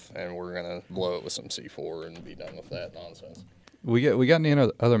enough, and we're gonna blow it with some C4 and be done with that nonsense. We got any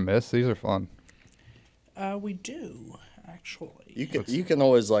other myths? These are fun. We do, actually. You can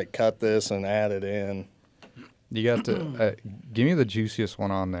always like cut this and add it in. You got to give me the juiciest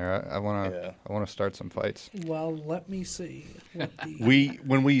one on there. I wanna start some fights. Well, let me see. What the,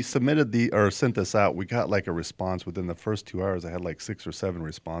 When we submitted sent this out, we got like a response within the first 2 hours. I had like 6 or 7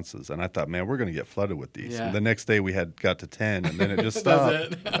 responses, and I thought, man, we're gonna get flooded with these. Yeah. And the next day we got to 10, and then it just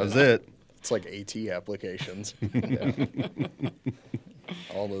stopped. That was it. It's like AT applications.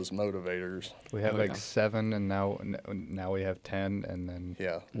 All those motivators. We have Oh, like yeah. 7, and now we have 10, and then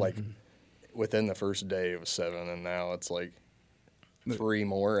Yeah, like within the first day it was 7, and now it's like 3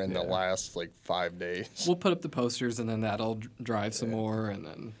 more in the last like 5 days. We'll put up the posters, and then that'll drive some more, and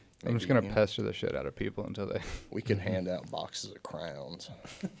then I'm just gonna pester the shit out of people until they. We can hand out boxes of crowns.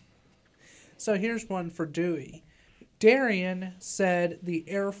 so here's one for Dewey. Darian said the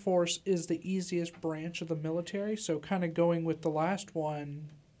Air Force is the easiest branch of the military, so kind of going with the last one,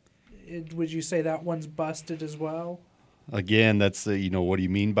 would you say that one's busted as well? Again, that's what do you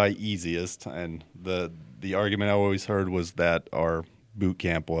mean by easiest? And the argument I always heard was that our boot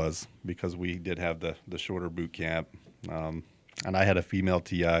camp was, because we did have the shorter boot camp, and I had a female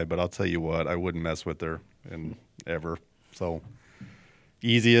TI, but I'll tell you what, I wouldn't mess with her ever. So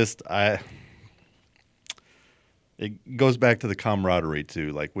easiest, it goes back to the camaraderie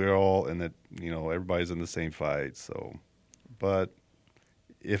too. Like, we're all in it, everybody's in the same fight. So, but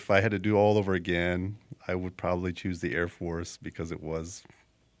if I had to do all over again, I would probably choose the Air Force because it was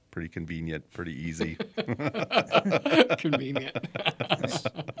pretty convenient, pretty easy. convenient.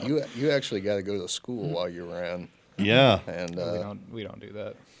 You actually got to go to school while you were in, Yeah. and we don't do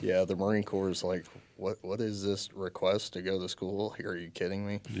that. yeah, the Marine Corps is like, what is this request to go to school? Are you kidding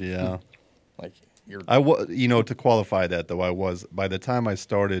me? Yeah. Like, you're to qualify that though, by the time I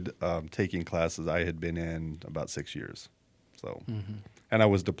started taking classes, I had been in about 6 years. So, and I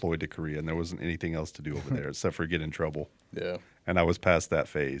was deployed to Korea, and there wasn't anything else to do over there except for get in trouble. yeah. And I was past that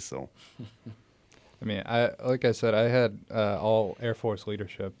phase. So, I mean, like I said, I had all Air Force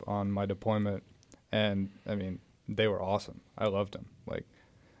leadership on my deployment, and I mean, they were awesome. I loved them. Like,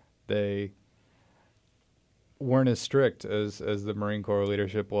 they weren't as strict as the Marine Corps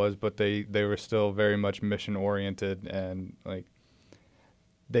leadership was, but they were still very much mission oriented, and like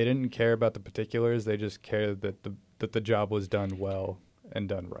they didn't care about the particulars. They just cared that the job was done well and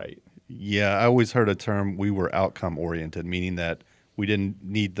done right. Yeah, I always heard a term, we were outcome oriented, meaning that we didn't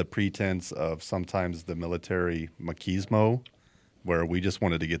need the pretense of sometimes the military machismo, where we just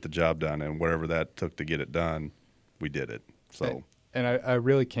wanted to get the job done, and whatever that took to get it done, we did it. So, and I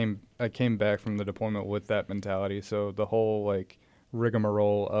really came back from the deployment with that mentality. So the whole like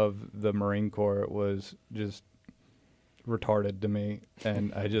rigmarole of the Marine Corps was just retarded to me,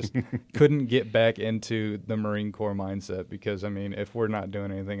 and I just couldn't get back into the Marine Corps mindset, because I mean, if we're not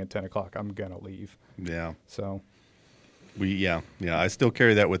doing anything at 10 o'clock, I'm gonna leave. yeah. So I still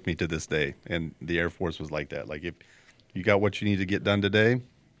carry that with me to this day. And the Air Force was like that. Like, if you got what you need to get done today,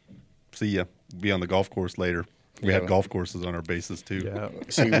 see ya. Be on the golf course later. We had golf courses on our bases too. yeah,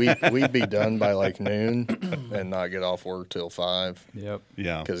 See, we'd be done by like noon and not get off work till 5. yep.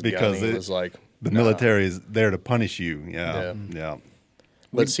 Yeah, Because because Gunny was like, the "Nah." military is there to punish you. Yeah, yeah.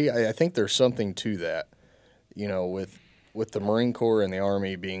 But see, I think there's something to that. You know, with the Marine Corps and the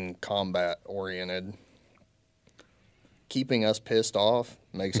Army being combat oriented, keeping us pissed off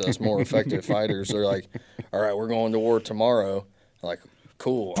makes us more effective fighters. They're like, all right, we're going to war tomorrow. Like,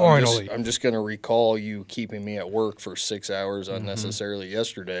 cool. Finally. I'm just going to recall you keeping me at work for 6 hours unnecessarily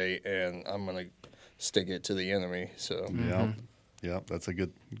yesterday, and I'm going to stick it to the enemy. So Yeah, that's a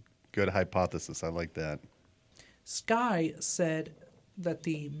good hypothesis. I like that. Sky said that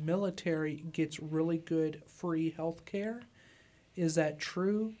the military gets really good free health care. Is that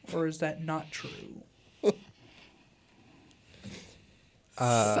true or is that not true?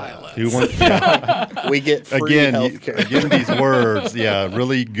 Silence. Who wants, we get free again, health care. again, these words,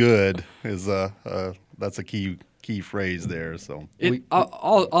 really good is that's a key phrase there. So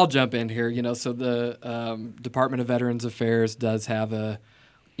I'll jump in here. You know, so the Department of Veterans Affairs does have a,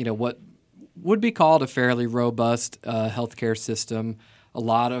 what would be called a fairly robust healthcare system. A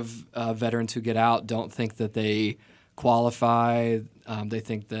lot of veterans who get out don't think that they qualify. They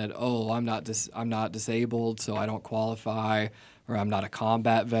think that, I'm not disabled, so I don't qualify, or I'm not a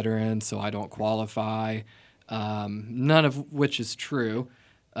combat veteran, so I don't qualify. None of which is true.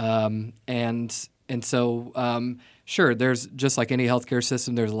 And so, sure, there's just like any healthcare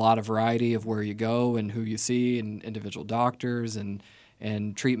system, there's a lot of variety of where you go and who you see and individual doctors and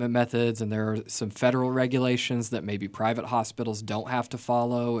treatment methods. And there are some federal regulations that maybe private hospitals don't have to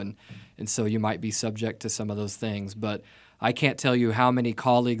follow. And so you might be subject to some of those things. But I can't tell you how many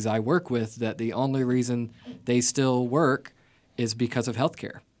colleagues I work with that the only reason they still work is because of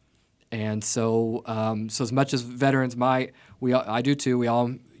healthcare. And so, so as much as veterans I do too. We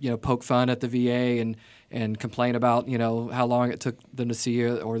all, poke fun at the VA and complain about, how long it took them to see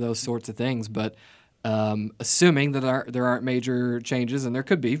you or those sorts of things. But assuming that there aren't major changes, and there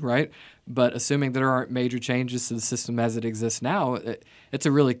could be, right? But assuming there aren't major changes to the system as it exists now, it's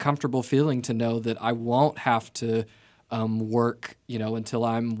a really comfortable feeling to know that I won't have to work, until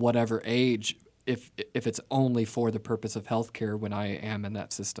I'm whatever age, if it's only for the purpose of healthcare when I am in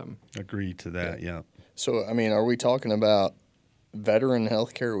that system. agree to that. Yeah. So, I mean, are we talking about veteran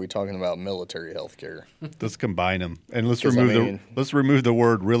health care, or are we talking about military health care? Let's combine them, and let's 'Cause, let's remove the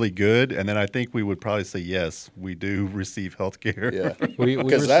word really good, and then I think we would probably say yes, we do receive health care. Yeah. We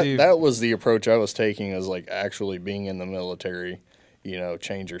Because received, that was the approach I was taking, as like actually being in the military,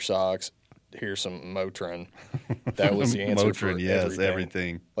 change your socks, here's some Motrin. That was the answer for Motrin, yes, everything.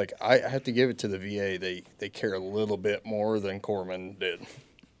 everything. Like, I have to give it to the VA. They care a little bit more than Corpsman did.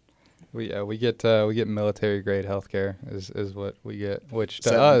 we get military grade healthcare is what we get, which Is to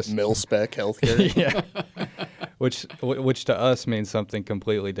that us mil-spec healthcare? yeah, which to us means something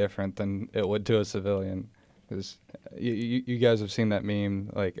completely different than it would to a civilian. Because you guys have seen that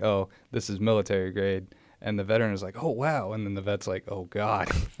meme, like, oh, this is military grade, and the veteran is like, oh wow, and then the vet's like, oh god.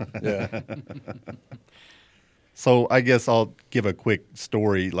 Yeah. So I guess I'll give a quick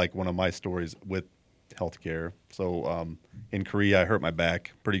story, like one of my stories with healthcare. So in Korea, I hurt my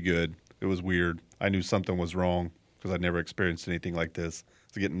back pretty good. It was weird. I knew something was wrong because I'd never experienced anything like this. I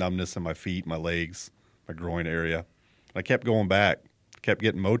was getting numbness in my feet, my legs, my groin area. I kept going back, kept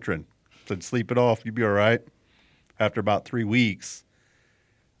getting Motrin. Said, sleep it off, you'll be all right. After about 3 weeks,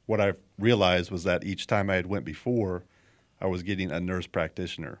 what I realized was that each time I had went before, I was getting a nurse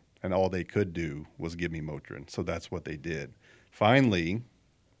practitioner, and all they could do was give me Motrin. So that's what they did. Finally,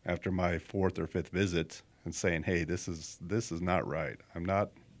 after my 4th or 5th visit, and saying, hey, this is not right. I'm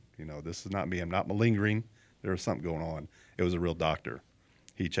not, this is not me. I'm not malingering. There was something going on. It was a real doctor.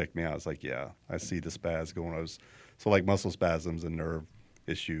 He checked me out. I was like, yeah, I see the spaz going on. So like muscle spasms and nerve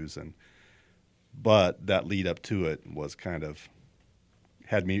issues. And But that lead up to it was kind of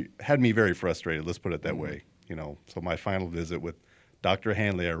had me very frustrated. Let's put it that way. You know, so my final visit with Dr.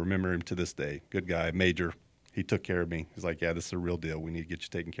 Hanley, I remember him to this day. Good guy, Major. He took care of me. He's like, yeah, this is a real deal. We need to get you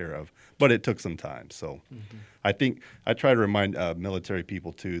taken care of. But it took some time. So I think I try to remind military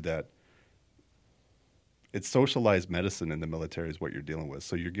people, too, that it's socialized medicine in the military is what you're dealing with.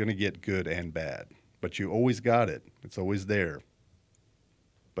 So you're going to get good and bad. But you always got it. It's always there.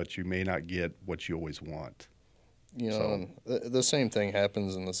 But you may not get what you always want. You know, and the same thing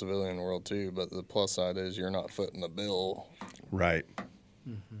happens in the civilian world, too. But the plus side is you're not footing the bill. Right.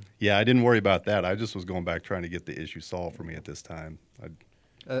 Yeah, I didn't worry about that. I just was going back trying to get the issue solved for me at this time.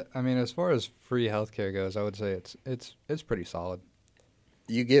 I mean, as far as free healthcare goes, I would say it's pretty solid.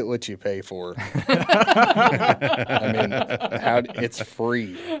 You get what you pay for. I mean, it's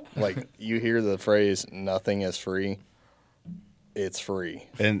free. Like, you hear the phrase, nothing is free. It's free.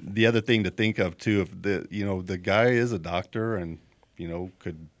 And the other thing to think of, too, if the guy is a doctor and,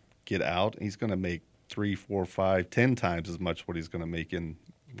 could get out, he's going to make 3, 4, 5, 10 times as much what he's going to make in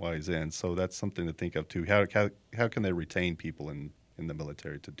while he's in. So that's something to think of, too. How can they retain people in the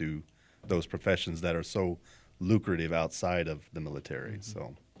military to do those professions that are so lucrative outside of the military?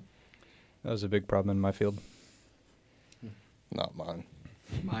 So that was a big problem in my field. Not mine.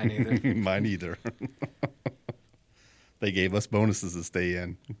 Mine either. Mine either. They gave us bonuses to stay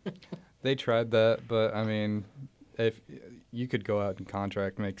in. They tried that, but I mean, if you could go out and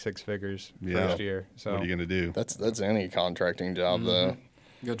contract, make 6 figures first year. So what are you going to do? That's any contracting job, though.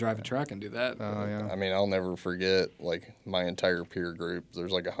 Go drive a truck and do that. Oh, yeah. I mean, I'll never forget, like, my entire peer group.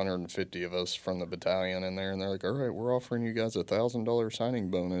 There's like 150 of us from the battalion in there, and they're like, all right, we're offering you guys $1,000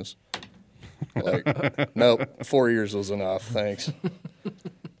 signing bonus. Like, nope, 4 years was enough, thanks.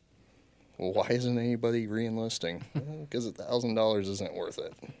 Well, why isn't anybody re-enlisting? Because $1,000 isn't worth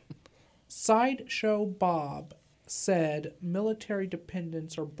it. Sideshow Bob said military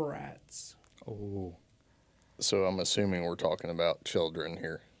dependents are brats. Oh. So I'm assuming we're talking about children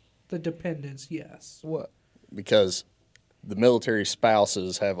here. The dependents, yes. What? Because the military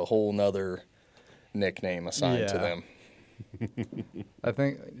spouses have a whole nother nickname assigned to them. I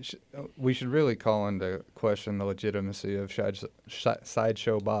think we should really call into question the legitimacy of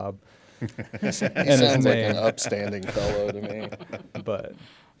Sideshow Bob. He sounds like an upstanding fellow to me. But,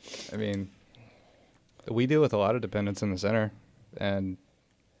 I mean, we deal with a lot of dependents in the center, and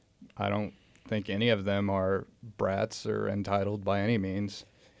I don't think any of them are brats or entitled by any means.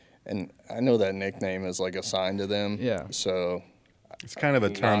 And I know that nickname is like assigned to them. Yeah. So It's kind of a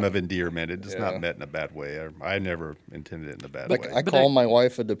term of endearment. It's not meant in a bad way. I never intended it in a bad way. I call my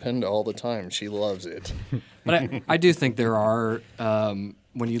wife a dependent all the time. She loves it. But I do think there are,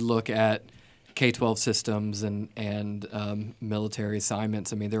 when you look at K-12 systems and military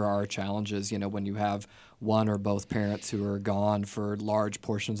assignments, I mean, there are challenges, when you have one or both parents who are gone for large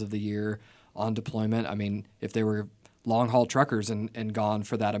portions of the year on deployment. I mean, if they were long-haul truckers and gone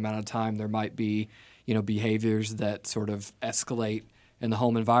for that amount of time, there might be, behaviors that sort of escalate in the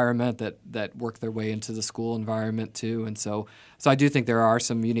home environment that work their way into the school environment too. And so I do think there are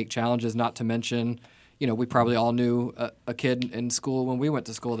some unique challenges, not to mention, we probably all knew a kid in school when we went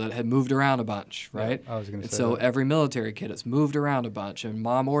to school that had moved around a bunch, right? Yeah, I was going to say so that. every military kid has moved around a bunch, and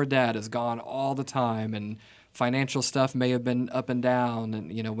mom or dad is gone all the time, and financial stuff may have been up and down, and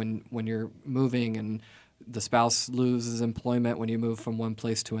when you're moving, and the spouse loses employment when you move from one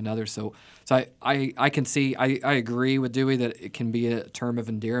place to another. So I can see, I agree with Dewey that it can be a term of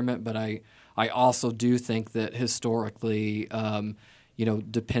endearment, but I also do think that historically,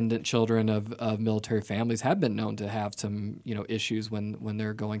 dependent children of military families have been known to have some, issues when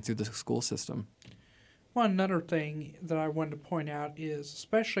they're going through the school system. Well, another thing that I wanted to point out is,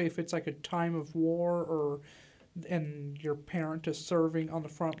 especially if it's like a time of war and your parent is serving on the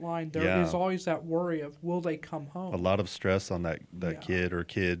front line, there is always that worry of, will they come home? A lot of stress on that kid or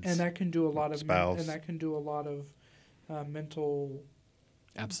kids. And that can do a lot of spouse. mental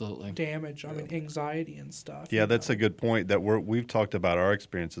Absolutely damage. I mean, anxiety and stuff. Yeah, that's a good point. That we've talked about our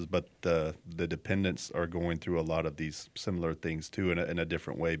experiences, but the dependents are going through a lot of these similar things too, in a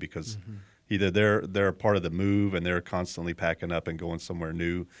different way, because either they're a part of the move and they're constantly packing up and going somewhere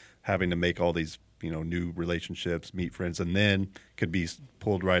new, having to make all these new relationships, meet friends, and then could be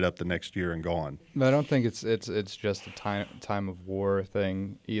pulled right up the next year and gone. But I don't think it's just a time of war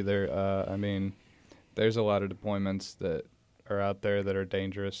thing either. I mean, there's a lot of deployments that are out there that are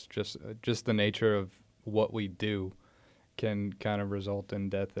dangerous. Just the nature of what we do can kind of result in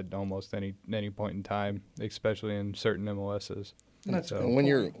death at almost any point in time, especially in certain MOSs. That's So- a good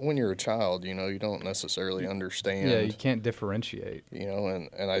And point. when you're a child, you know, you don't necessarily understand. Yeah, you can't differentiate. You know,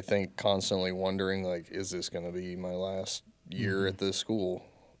 and I think constantly wondering, like, is this going to be my last year at this school?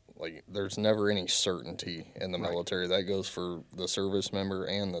 Like, there's never any certainty in the military. That goes for the service member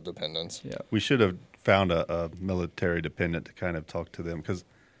and the dependents. Yeah. We should have found a military dependent to kind of talk to them because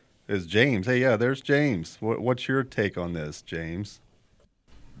is James. Hey, yeah, there's James. What's your take on this, James?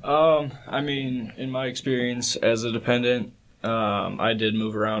 I mean, in my experience as a dependent, I did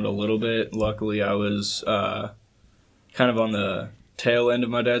move around a little bit. Luckily, I was kind of on the tail end of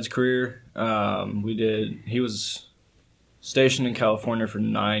my dad's career. He was stationed in California for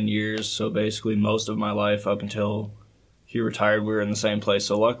 9 years, so basically most of my life up until he retired, we were in the same place.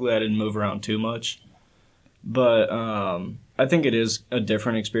 So luckily, I didn't move around too much. But I think it is a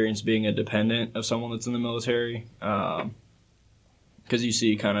different experience being a dependent of someone that's in the military. Because you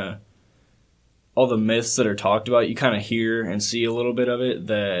see kind of all the myths that are talked about, you kind of hear and see a little bit of it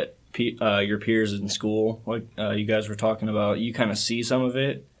that your peers in school, like you guys were talking about, you kind of see some of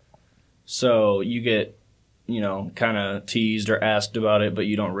it. So you get, kind of teased or asked about it, but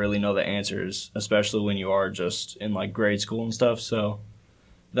you don't really know the answers, especially when you are just in like grade school and stuff. So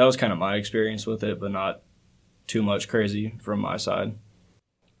that was kind of my experience with it, but not too much crazy from my side.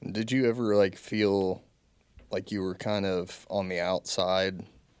 Did you ever, like, feel like you were kind of on the outside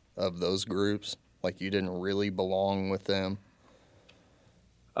of those groups? Like you didn't really belong with them?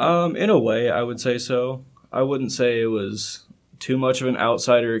 In a way, I would say so. I wouldn't say it was too much of an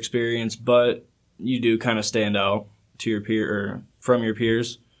outsider experience, but you do kind of stand out to your peer or from your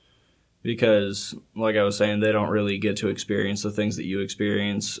peers because, like I was saying, they don't really get to experience the things that you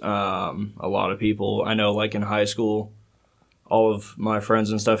experience. A lot of people, I know, like in high school, all of my friends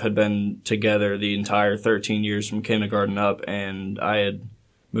and stuff had been together the entire 13 years from kindergarten up, and I had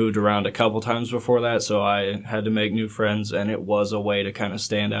moved around a couple times before that, so I had to make new friends, and it was a way to kind of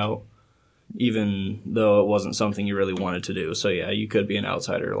stand out, even though it wasn't something you really wanted to do. So, yeah, you could be an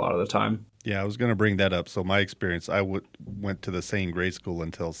outsider a lot of the time. Yeah, I was going to bring that up. So my experience, I went to the same grade school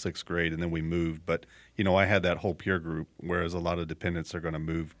until 6th grade, and then we moved. But, I had that whole peer group, whereas a lot of dependents are going to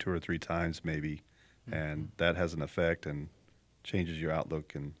move 2 or 3 times maybe, and that has an effect and changes your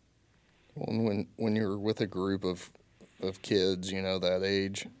outlook. And Well, when you're with a group of kids, that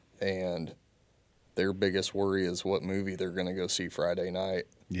age, and their biggest worry is what movie they're going to go see Friday night,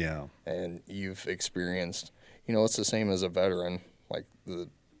 yeah, and you've experienced, it's the same as a veteran. Like the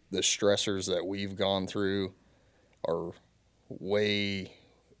stressors that we've gone through are way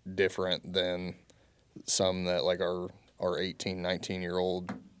different than some that like our 18,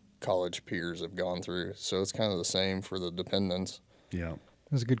 19-year-old college peers have gone through. So it's kind of the same for the dependents. yeah.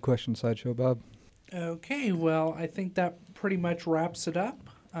 That's a good question, Sideshow Bob. Okay, well, I think that pretty much wraps it up.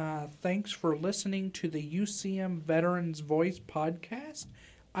 Thanks for listening to the UCM Veterans Voice podcast.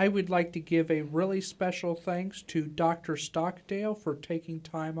 I would like to give a really special thanks to Dr. Stockdale for taking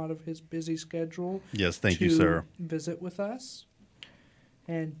time out of his busy schedule. Yes, thank you, sir. Visit with us.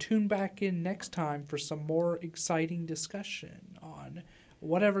 And tune back in next time for some more exciting discussion on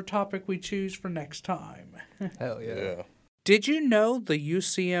whatever topic we choose for next time. Hell yeah. Did you know the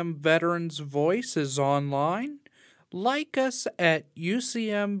UCM Veterans Voice is online? Like us at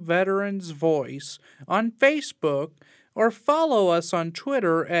UCM Veterans Voice on Facebook or follow us on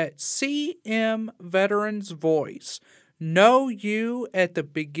Twitter at CM Veterans Voice. Know you at the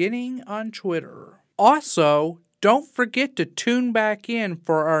beginning on Twitter. Also, don't forget to tune back in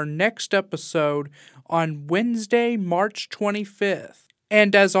for our next episode on Wednesday, March 25th.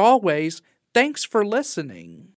 And as always, thanks for listening.